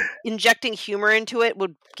hoping by injecting humor into it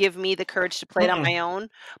would give me the courage to play it on my own,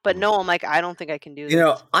 but no, I'm like, I don't think I can do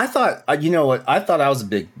this. I thought, I thought I was a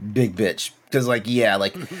big bitch because, I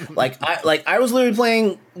was literally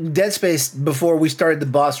playing Dead Space before we started the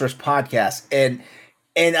Boss Rush podcast, and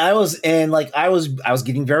I was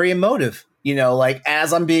getting very emotive.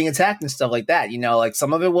 As I'm being attacked and stuff like that,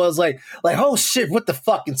 some of it was like, oh shit, what the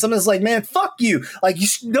fuck? And some of it's like, man, fuck you.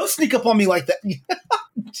 You don't sneak up on me like that.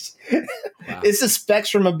 Wow. It's the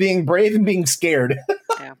spectrum of being brave and being scared.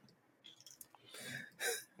 Yeah.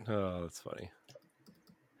 Oh, that's funny.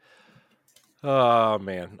 Oh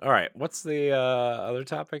man. All right. What's the other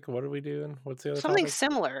topic? What are we doing? What's the other Something topic?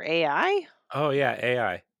 Similar. AI? Oh yeah,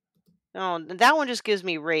 AI. No, that one just gives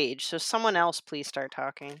me rage. So someone else please start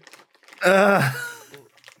talking.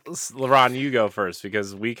 Laurent, you go first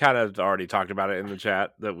because we kind of already talked about it in the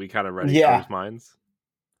chat that we kind of read each other's minds.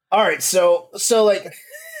 All right, so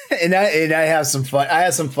and I have some fun. I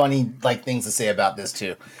have some funny things to say about this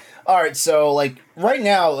too. All right, so like right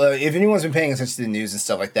now, if anyone's been paying attention to the news and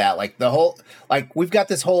stuff like that, like the whole, like we've got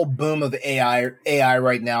this whole boom of AI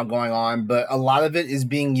right now going on, but a lot of it is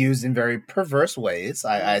being used in very perverse ways.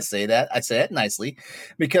 I say that nicely,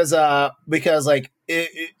 because like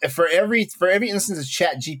for every instance of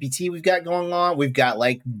Chat GPT we've got going on, we've got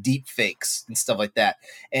like deep fakes and stuff like that,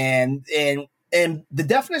 and the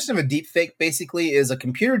definition of a deep fake basically is a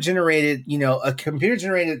computer generated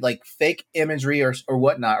like fake imagery or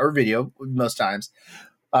whatnot, or video most times.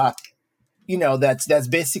 That's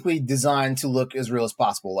basically designed to look as real as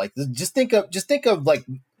possible. Like just think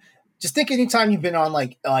anytime you've been on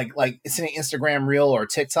like it's an Instagram reel or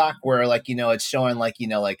TikTok where like it's showing like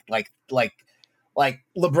like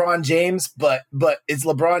LeBron James, but it's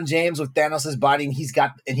LeBron James with Thanos' body, and he's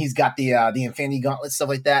got the Infinity Gauntlet, stuff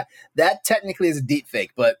like that. That technically is a deep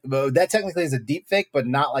fake, but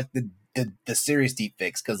not like the serious deep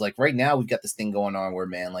fakes, because like right now we've got this thing going on where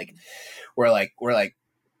we're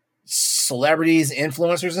celebrities,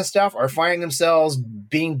 influencers, and stuff are finding themselves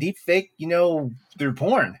being deep fake, through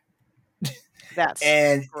porn. That's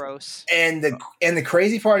gross. And the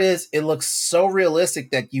crazy part is, it looks so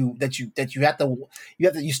realistic that you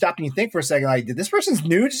stop and you think for a second, like, did this person's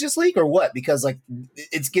nudes just leak or what? Because like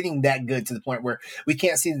it's getting that good to the point where we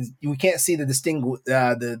can't see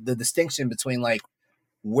the distinction between like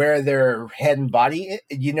where their head and body,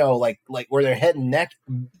 like where their head and neck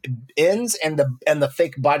ends and the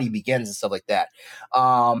fake body begins and stuff like that.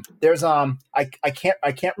 There's I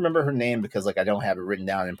can't remember her name because like I don't have it written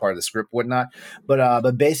down in part of the script, whatnot.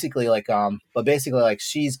 But basically like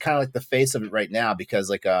she's kind of like the face of it right now,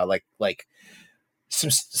 because like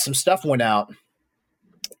some stuff went out,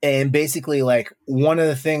 and basically like one of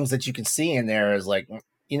the things that you can see in there is like,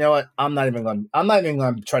 you know what? I'm not even going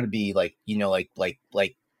to try to be like, like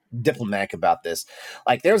diplomatic about this.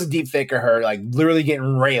 Like there's a deep fake of her like literally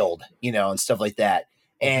getting railed, and stuff like that.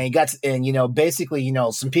 And basically,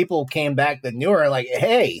 some people came back that knew her like,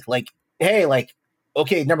 hey,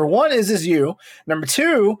 okay, number one, is this you? Number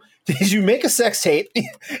two, did you make a sex tape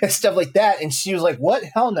and stuff like that? And she was like, what?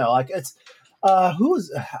 Hell no. Like it's who was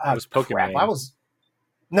it was Pokemon.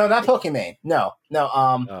 No, not Pokemon. No.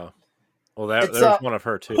 Oh. Well, there's one of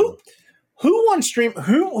her too. Who won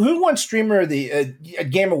streamer of the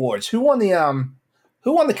Game Awards? Who won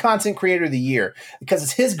the content creator of the year? Because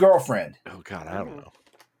it's his girlfriend. Oh God, I don't know.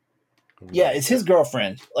 Yeah, it's his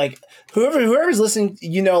girlfriend. Like whoever's listening,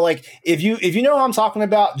 like if you know who I'm talking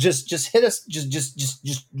about, just hit us,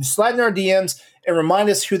 just slide in our DMs and remind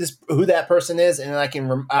us who that person is, and I can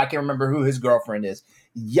remember who his girlfriend is.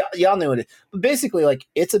 Y'all knew it, but basically, like,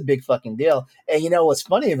 it's a big fucking deal. And what's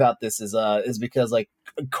funny about this is because like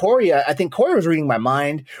Corey, I think Corey was reading my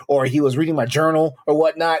mind, or he was reading my journal or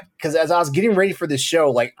whatnot. Because as I was getting ready for this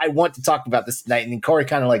show, like I want to talk about this tonight, and then Corey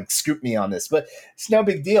kind of like scooped me on this, but it's no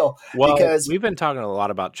big deal. Well, because we've been talking a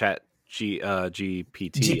lot about GPT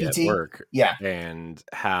at work, yeah, and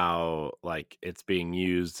how like it's being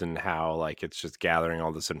used, and how like it's just gathering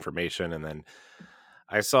all this information. And then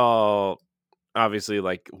I saw, obviously,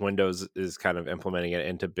 like Windows is kind of implementing it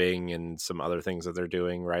into Bing and some other things that they're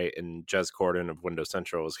doing, right? And Jez Corden of Windows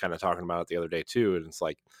Central was kind of talking about it the other day too. And it's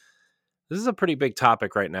like, this is a pretty big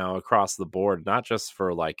topic right now across the board, not just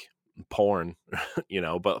for like porn,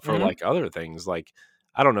 but for like other things. Like,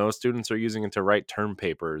 I don't know, students are using it to write term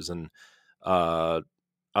papers and other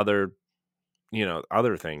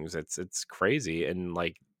things. It's crazy. And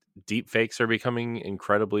like deep fakes are becoming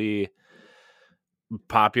incredibly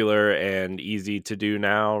popular and easy to do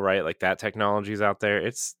now, right? Like that technology's out there.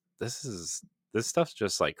 This stuff's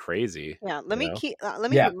just like crazy. Yeah, let me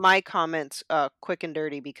get my comments quick and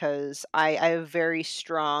dirty, because I have very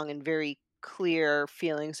strong and very clear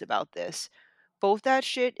feelings about this. Both that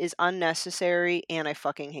shit is unnecessary, and I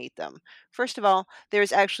fucking hate them. First of all,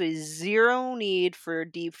 there's actually zero need for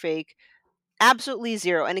deepfake. Absolutely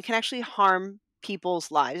zero. And it can actually harm people's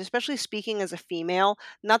lives, especially speaking as a female.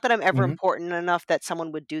 Not that I'm ever important enough that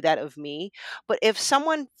someone would do that of me, but if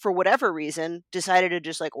someone, for whatever reason, decided to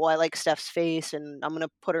just like, well, I like Steph's face and I'm going to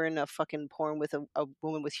put her in a fucking porn with a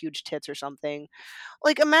woman with huge tits or something.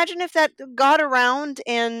 Like, imagine if that got around,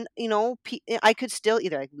 and, I could still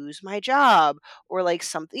either like lose my job or like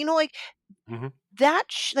something, like that,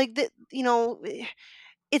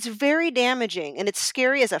 it's very damaging, and it's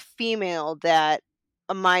scary as a female that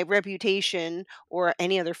my reputation or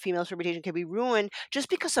any other female's reputation can be ruined just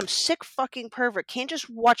because some sick fucking pervert can't just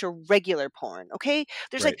watch a regular porn. Okay,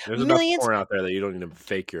 there's right. like there's millions enough porn out there that you don't need to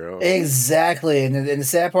fake your own. Exactly, and the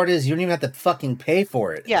sad part is you don't even have to fucking pay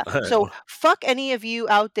for it. Yeah, so fuck any of you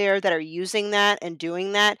out there that are using that and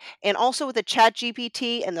doing that. And also with the Chat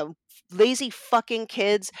GPT and the lazy fucking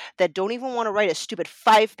kids that don't even want to write a stupid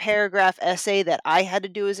 5-paragraph essay that I had to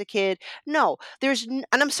do as a kid. No, and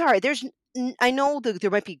I'm sorry, I know that there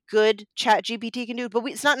might be good chat GPT can do, but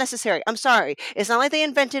it's not necessary. I'm sorry. It's not like they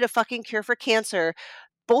invented a fucking cure for cancer.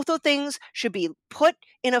 Both of things should be put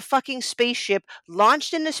in a fucking spaceship,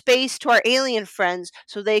 launched into space to our alien friends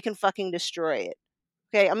so they can fucking destroy it.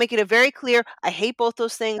 Okay, I'm making it very clear. I hate both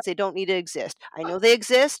those things. They don't need to exist. I know they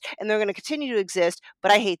exist and they're going to continue to exist,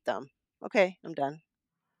 but I hate them. Okay, I'm done.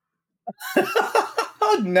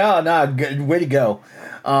 No, good way to go.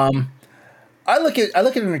 I look at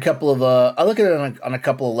it in a couple of on a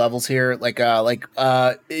couple of levels here.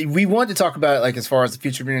 We want to talk about like as far as the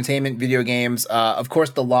future of entertainment, video games, of course,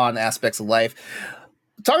 the law and aspects of life.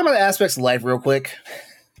 Talking about the aspects of life real quick.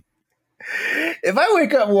 If I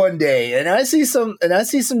wake up one day and I see some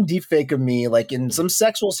deep fake of me like in some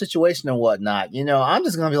sexual situation and whatnot, I'm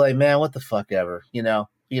just gonna be like, man, what the fuck ever,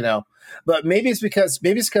 But maybe it's because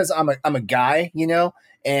I'm a guy,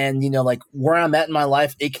 and like where I'm at in my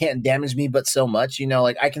life, it can't damage me but so much,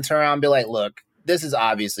 like I can turn around and be like, look, this is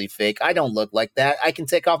obviously fake. I don't look like that. I can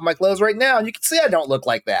take off my clothes right now and you can see I don't look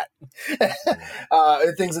like that.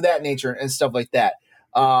 And things of that nature and stuff like that.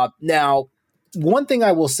 Now, one thing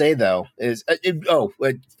I will say though is,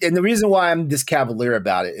 and the reason why I'm this cavalier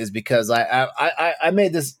about it is because I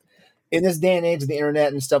made this in this day and age of the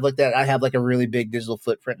internet and stuff like that. I have like a really big digital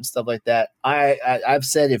footprint and stuff like that. I've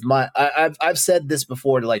said I've said this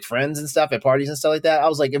before to like friends and stuff at parties and stuff like that. I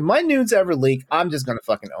was like, if my nudes ever leak, I'm just gonna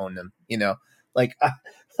fucking own them, like.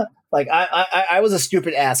 I was a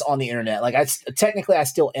stupid ass on the internet. Like I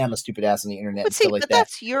still am a stupid ass on the internet. But and stuff like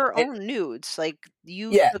that's your own nudes. Like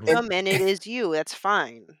you took them and it is you. That's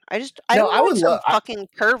fine. I don't want some fucking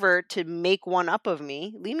pervert to make one up of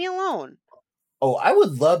me. Leave me alone. Oh, I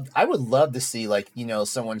would love to see like,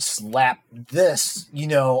 someone slap this,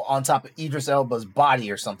 on top of Idris Elba's body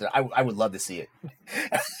or something. I would love to see it.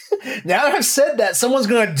 Now that I've said that, someone's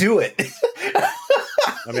gonna do it.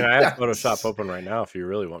 I mean, I have Photoshop open right now if you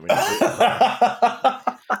really want me to do it.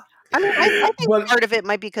 I think part of it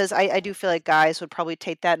might be because I do feel like guys would probably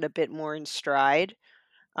take that a bit more in stride.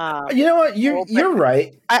 You know what? You're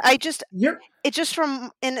right. It's just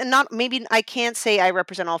from and not maybe I can't say I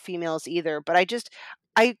represent all females either, but I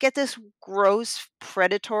get this gross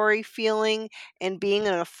predatory feeling, and being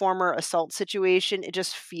in a former assault situation, it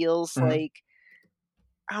just feels like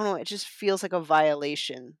I don't know. It just feels like a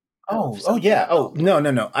violation. Oh yeah. Oh no.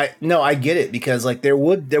 I get it because like there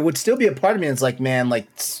would still be a part of me that's like, man, like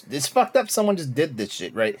it's fucked up. Someone just did this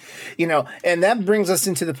shit, right? And that brings us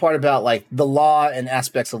into the part about like the law and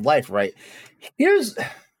aspects of life, right? Here's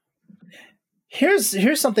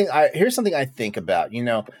something I think about. You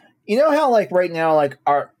know how like right now like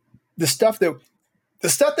the stuff that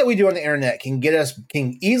we do on the internet can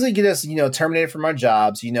easily get us, terminated from our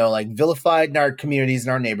jobs, like vilified in our communities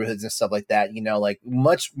and our neighborhoods and stuff like that, like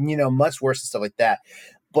much worse and stuff like that.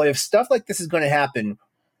 But if stuff like this is going to happen,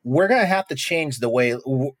 we're going to have to change the way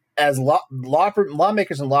as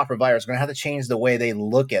lawmakers and law providers are going to have to change the way they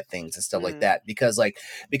look at things and stuff like that. Because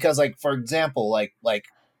for example, like,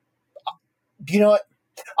 you know what?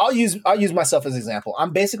 I'll use myself as an example.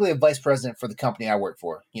 I'm basically a vice president for the company I work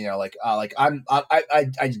for. I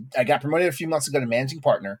got promoted a few months ago to managing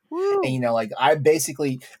partner. Woo. And I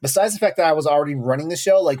basically, besides the fact that I was already running the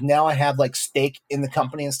show, like now I have like stake in the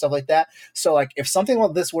company and stuff like that. So like if something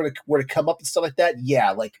like this were to come up and stuff like that,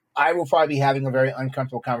 yeah, like I will probably be having a very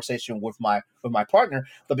uncomfortable conversation with my partner.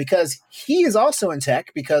 But because he is also in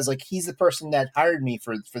tech, because like he's the person that hired me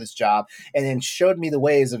for this job and then showed me the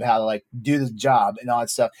ways of how to like do this job and all that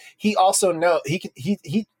stuff. He also I'm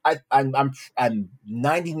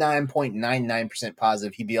 99.99%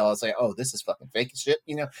 positive he'd be all like, oh, this is fucking fake as shit,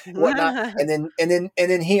 whatnot. and then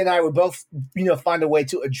he and I would both, find a way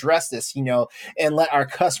to address this, and let our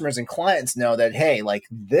customers and clients know that, hey, like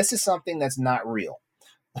this is something that's not real.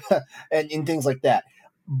 and things like that.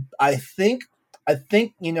 I think,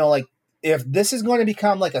 like if this is going to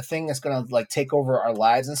become like a thing that's going to like take over our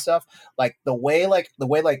lives and stuff, like the way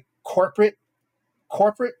corporate,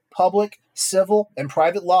 public, civil, and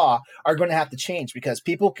private law are going to have to change because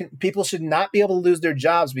people should not be able to lose their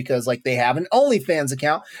jobs because like they have an OnlyFans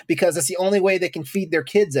account because that's the only way they can feed their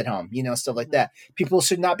kids at home, stuff like that. People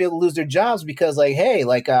should not be able to lose their jobs because like, hey,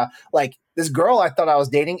 like this girl I thought I was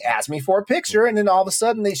dating asked me for a picture and then all of a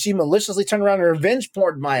sudden she maliciously turned around and revenge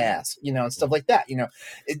porned my ass, and stuff like that.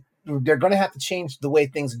 they're going to have to change the way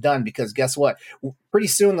things are done, because guess what? Pretty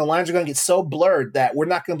soon the lines are going to get so blurred that we're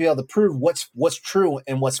not going to be able to prove what's true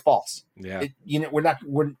and what's false. Yeah. We're not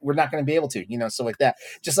going to be able to, so like that.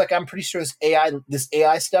 Just like I'm pretty sure this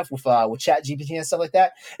AI stuff with Chat GPT and stuff like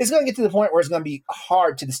that is going to get to the point where it's going to be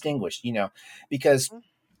hard to distinguish, because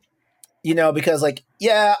like,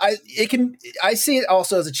 yeah, I see it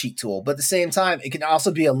also as a cheat tool, but at the same time, it can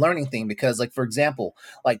also be a learning thing, because like, for example,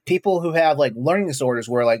 like people who have like learning disorders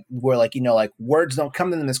where like words don't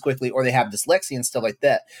come to them as quickly, or they have dyslexia and stuff like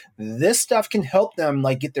that. This stuff can help them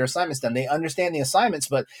like get their assignments done. They understand the assignments,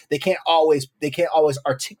 but they can't always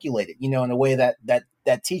articulate it, in a way that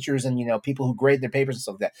teachers and, people who grade their papers and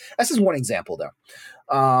stuff like that. That's just one example though.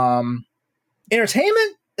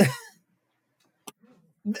 Entertainment.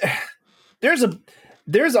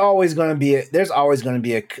 There's always going to be an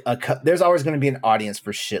audience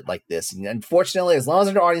for shit like this. And unfortunately, as long as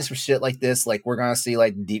there's an audience for shit like this, like we're going to see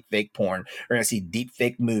like deep fake porn, we're going to see deep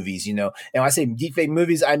fake movies, And when I say deep fake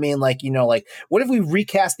movies, I mean like, like what if we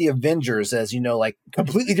recast the Avengers as, like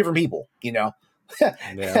completely different people, Yeah.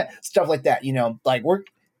 stuff like that, like well,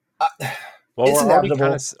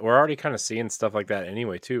 we're already kind of seeing stuff like that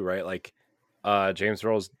anyway too, right? Like James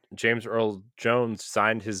Earl Jones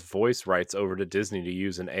signed his voice rights over to Disney to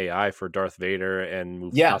use an AI for Darth Vader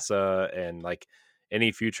and Mufasa and like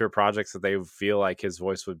any future projects that they feel like his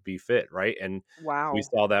voice would be fit, right? And wow, we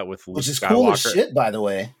saw that with Luke which is Skywalker. Cool as shit, by the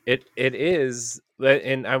way. It is,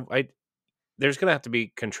 and I there's gonna have to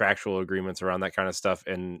be contractual agreements around that kind of stuff,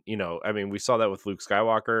 and I mean, we saw that with Luke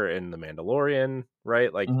Skywalker and The Mandalorian,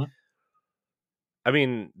 right? Like, I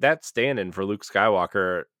mean, that stand-in for Luke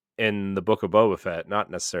Skywalker in the Book of Boba Fett,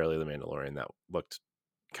 not necessarily The Mandalorian, that looked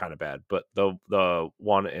kind of bad, but the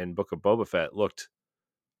one in Book of Boba Fett looked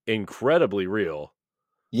incredibly real.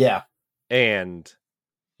 Yeah. And,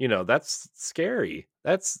 that's scary.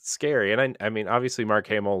 That's scary. And I mean, obviously Mark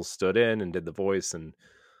Hamill stood in and did the voice and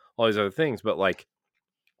all these other things, but like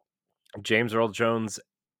James Earl Jones'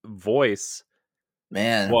 voice,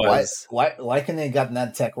 man, was why can they have gotten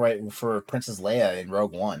that tech right for Princess Leia in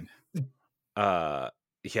Rogue One?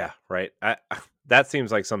 Yeah, right. That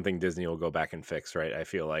seems like something Disney will go back and fix, right? I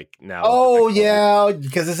feel like now. Oh yeah,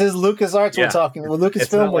 because this is LucasArts we're talking. Well,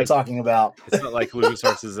 Lucasfilm we're talking about. It's not like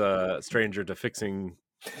LucasArts is a stranger to fixing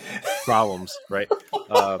problems, right?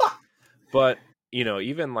 But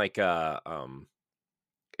even like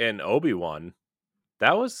in Obi-Wan,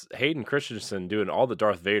 that was Hayden Christensen doing all the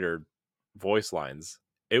Darth Vader voice lines.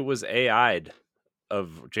 It was AI'd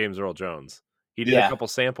of James Earl Jones. He did a couple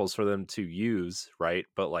samples for them to use, right?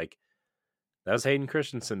 But like, that was Hayden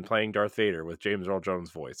Christensen playing Darth Vader with James Earl Jones'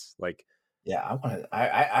 voice. Like, yeah,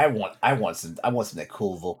 I want some of that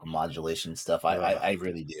cool vocal modulation stuff. I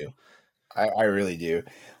really do. I really do.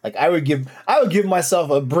 Like, I would give myself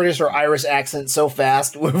a British or Irish accent so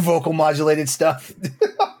fast with vocal modulated stuff.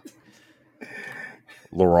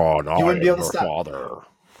 Lauren, you wouldn't be able to stop. Father.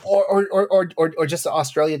 Or just an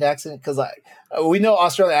Australian accent, because we know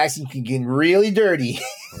Australian accent can get really dirty.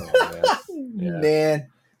 Oh, man.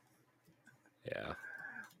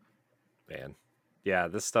 Man. Yeah,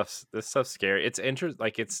 this stuff's scary. It's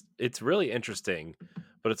like it's really interesting,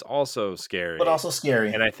 but it's also scary.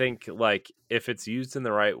 And I think like if it's used in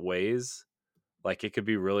the right ways, like it could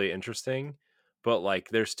be really interesting. But like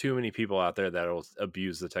there's too many people out there that will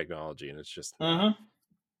abuse the technology, and it's just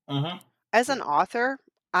As an author,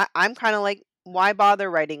 I'm kind of like, why bother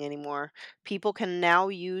writing anymore? People can now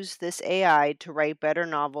use this AI to write better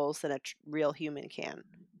novels than a real human can,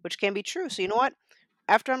 which can be true. So you know what?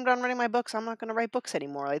 After I'm done writing my books, I'm not going to write books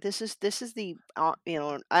anymore. Like this is the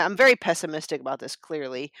I'm very pessimistic about this.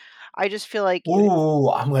 Clearly, I just feel like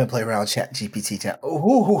I'm going to play around with Chat GPT.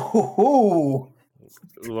 Ooh.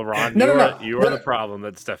 LeRon, you are the problem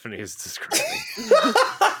that Stephanie is describing.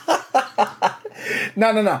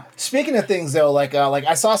 No. Speaking of things though, like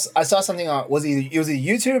I saw something on it was either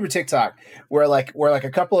YouTube or TikTok where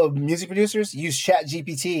a couple of music producers used Chat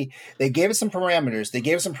GPT. They gave it some parameters.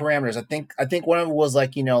 I think one of them was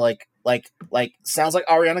like sounds like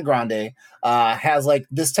Ariana Grande, has like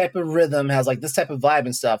this type of rhythm, has like this type of vibe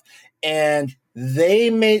and stuff. And they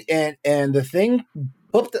made and the thing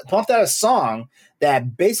pumped out a song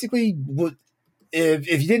that basically would.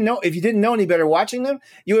 If you didn't know any better watching them,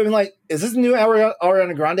 you would have been like, "Is this a new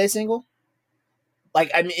Ariana Grande single?"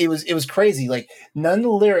 Like, I mean, it was crazy. Like, none of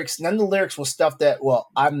the lyrics was stuff that. Well,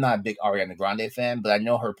 I'm not a big Ariana Grande fan, but I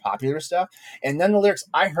know her popular stuff, and none of the lyrics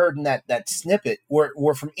I heard in that snippet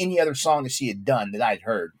were from any other song that she had done that I'd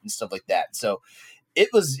heard and stuff like that. So, it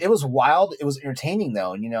was wild. It was entertaining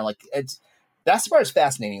though, and that's part is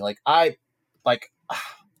fascinating.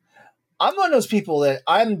 I'm one of those people that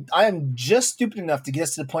I'm just stupid enough to get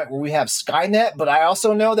us to the point where we have Skynet, but I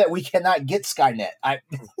also know that we cannot get Skynet.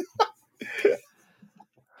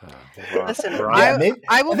 Listen, Yeah,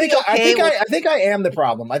 I will be okay. I think I am the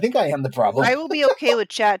problem. I think I am the problem. I will be okay with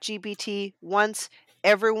ChatGPT once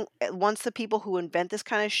the people who invent this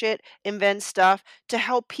kind of shit invent stuff to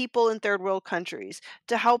help people in third world countries,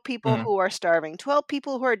 to help people Mhm. who are starving, to help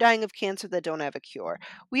people who are dying of cancer that don't have a cure.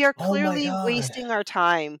 We are Oh my clearly God. wasting our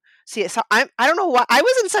time. See, so I don't know why I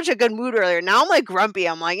was in such a good mood earlier. Now I'm like grumpy.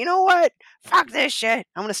 I'm like, you know what? Fuck this shit.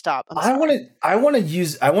 I'm gonna stop. I want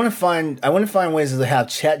to find ways to have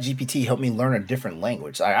ChatGPT help me learn a different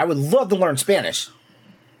language. I would love to learn Spanish.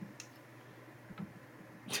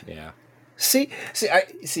 Yeah. See,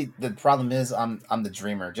 the problem is I'm the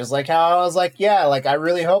dreamer. Just like how I was like, yeah, like I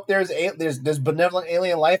really hope there's benevolent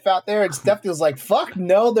alien life out there. And Stephanie was like, fuck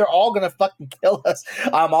no, they're all gonna fucking kill us.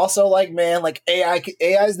 I'm also like, man, like AI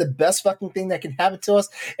is the best fucking thing that can happen to us.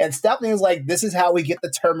 And Stephanie was like, this is how we get the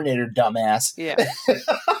Terminator, dumbass. Yeah,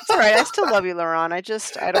 it's all right. I still love you, Lauren. I don't.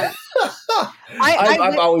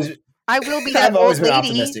 I will be that I've always old been lady.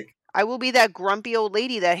 optimistic. I will be that grumpy old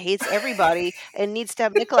lady that hates everybody and needs to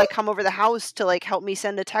have Nikolai come over the house to like help me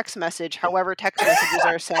send a text message, however text messages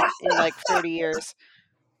are sent in like 30 years.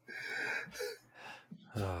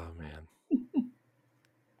 Oh man.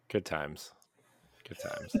 Good times. Good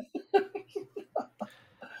times.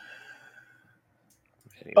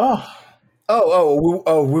 Anyway.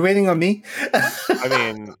 We're waiting on me. I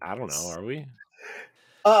mean, I don't know. Are we?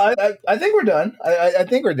 I think we're done. I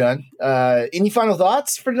think we're done. Any final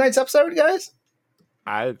thoughts for tonight's episode, guys?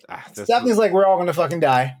 Stephanie's like, we're all gonna fucking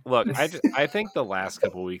die. Look, I think the last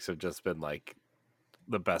couple of weeks have just been like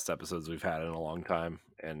the best episodes we've had in a long time,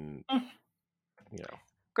 and you know,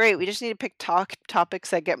 great. We just need to pick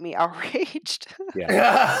topics that get me outraged.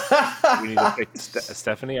 Yeah, we need to pick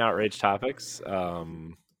Stephanie outrage topics,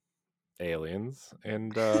 aliens,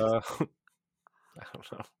 and I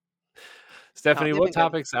don't know. Stephanie, what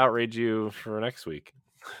topics outrage you for next week?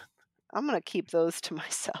 I'm gonna keep those to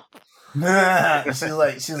myself.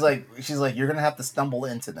 she's like, you're gonna have to stumble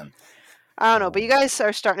into them. I don't know, but you guys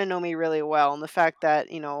are starting to know me really well, and the fact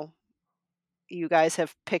that you guys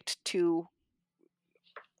have picked two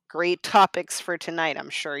great topics for tonight, I'm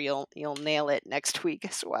sure you'll nail it next week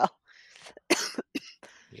as well.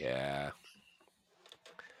 Yeah.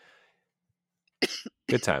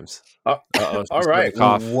 Good times. All right.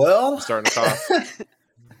 Well, starting to cough.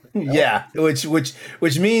 Yeah,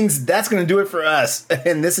 which means that's going to do it for us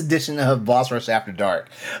in this edition of Boss Rush After Dark.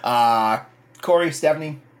 Corey,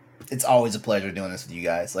 Stephanie, it's always a pleasure doing this with you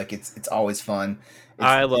guys. Like it's always fun.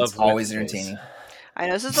 It's always entertaining. I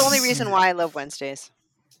know this is the only reason why I love Wednesdays.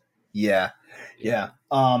 Yeah.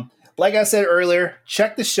 Like I said earlier,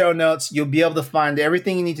 check the show notes. You'll be able to find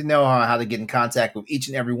everything you need to know on how to get in contact with each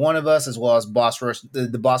and every one of us, as well as Boss Rush, the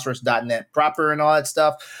BossRush.net proper and all that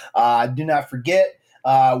stuff. Do not forget,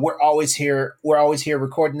 we're always here. We're always here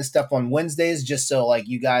recording this stuff on Wednesdays, just so like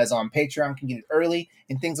you guys on Patreon can get it early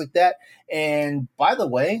and things like that. And by the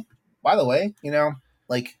way,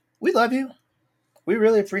 like we love you. We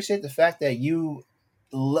really appreciate the fact that you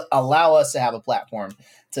allow us to have a platform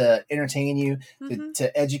to entertain you,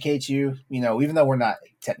 to educate you, even though we're not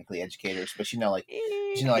technically educators, but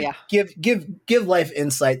give life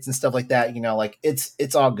insights and stuff like that. Like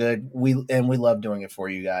it's all good. We love doing it for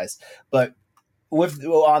you guys. But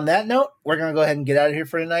on that note, we're going to go ahead and get out of here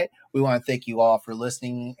for tonight. We want to thank you all for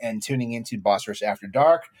listening and tuning into Boss Rush After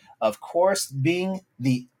Dark. Of course, being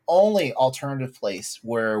the only alternative place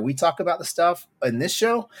where we talk about the stuff in this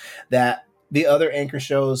show that the other anchor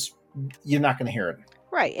shows, you're not going to hear it.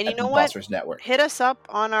 Right. And you know what? Network. Hit us up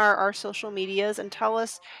on our social medias and tell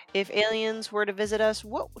us if aliens were to visit us,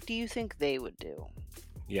 what do you think they would do?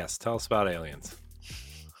 Yes. Tell us about aliens.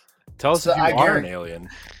 Tell us if you are an alien.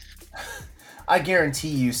 I guarantee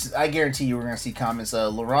you we're going to see comments.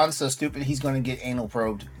 Laurent's so stupid, he's going to get anal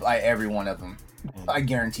probed by every one of them. I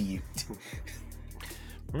guarantee you.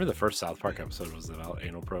 Remember the first South Park episode was about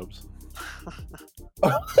anal probes?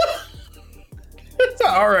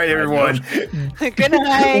 All right, everyone. Good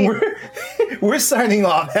night. We're signing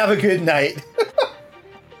off. Have a good night.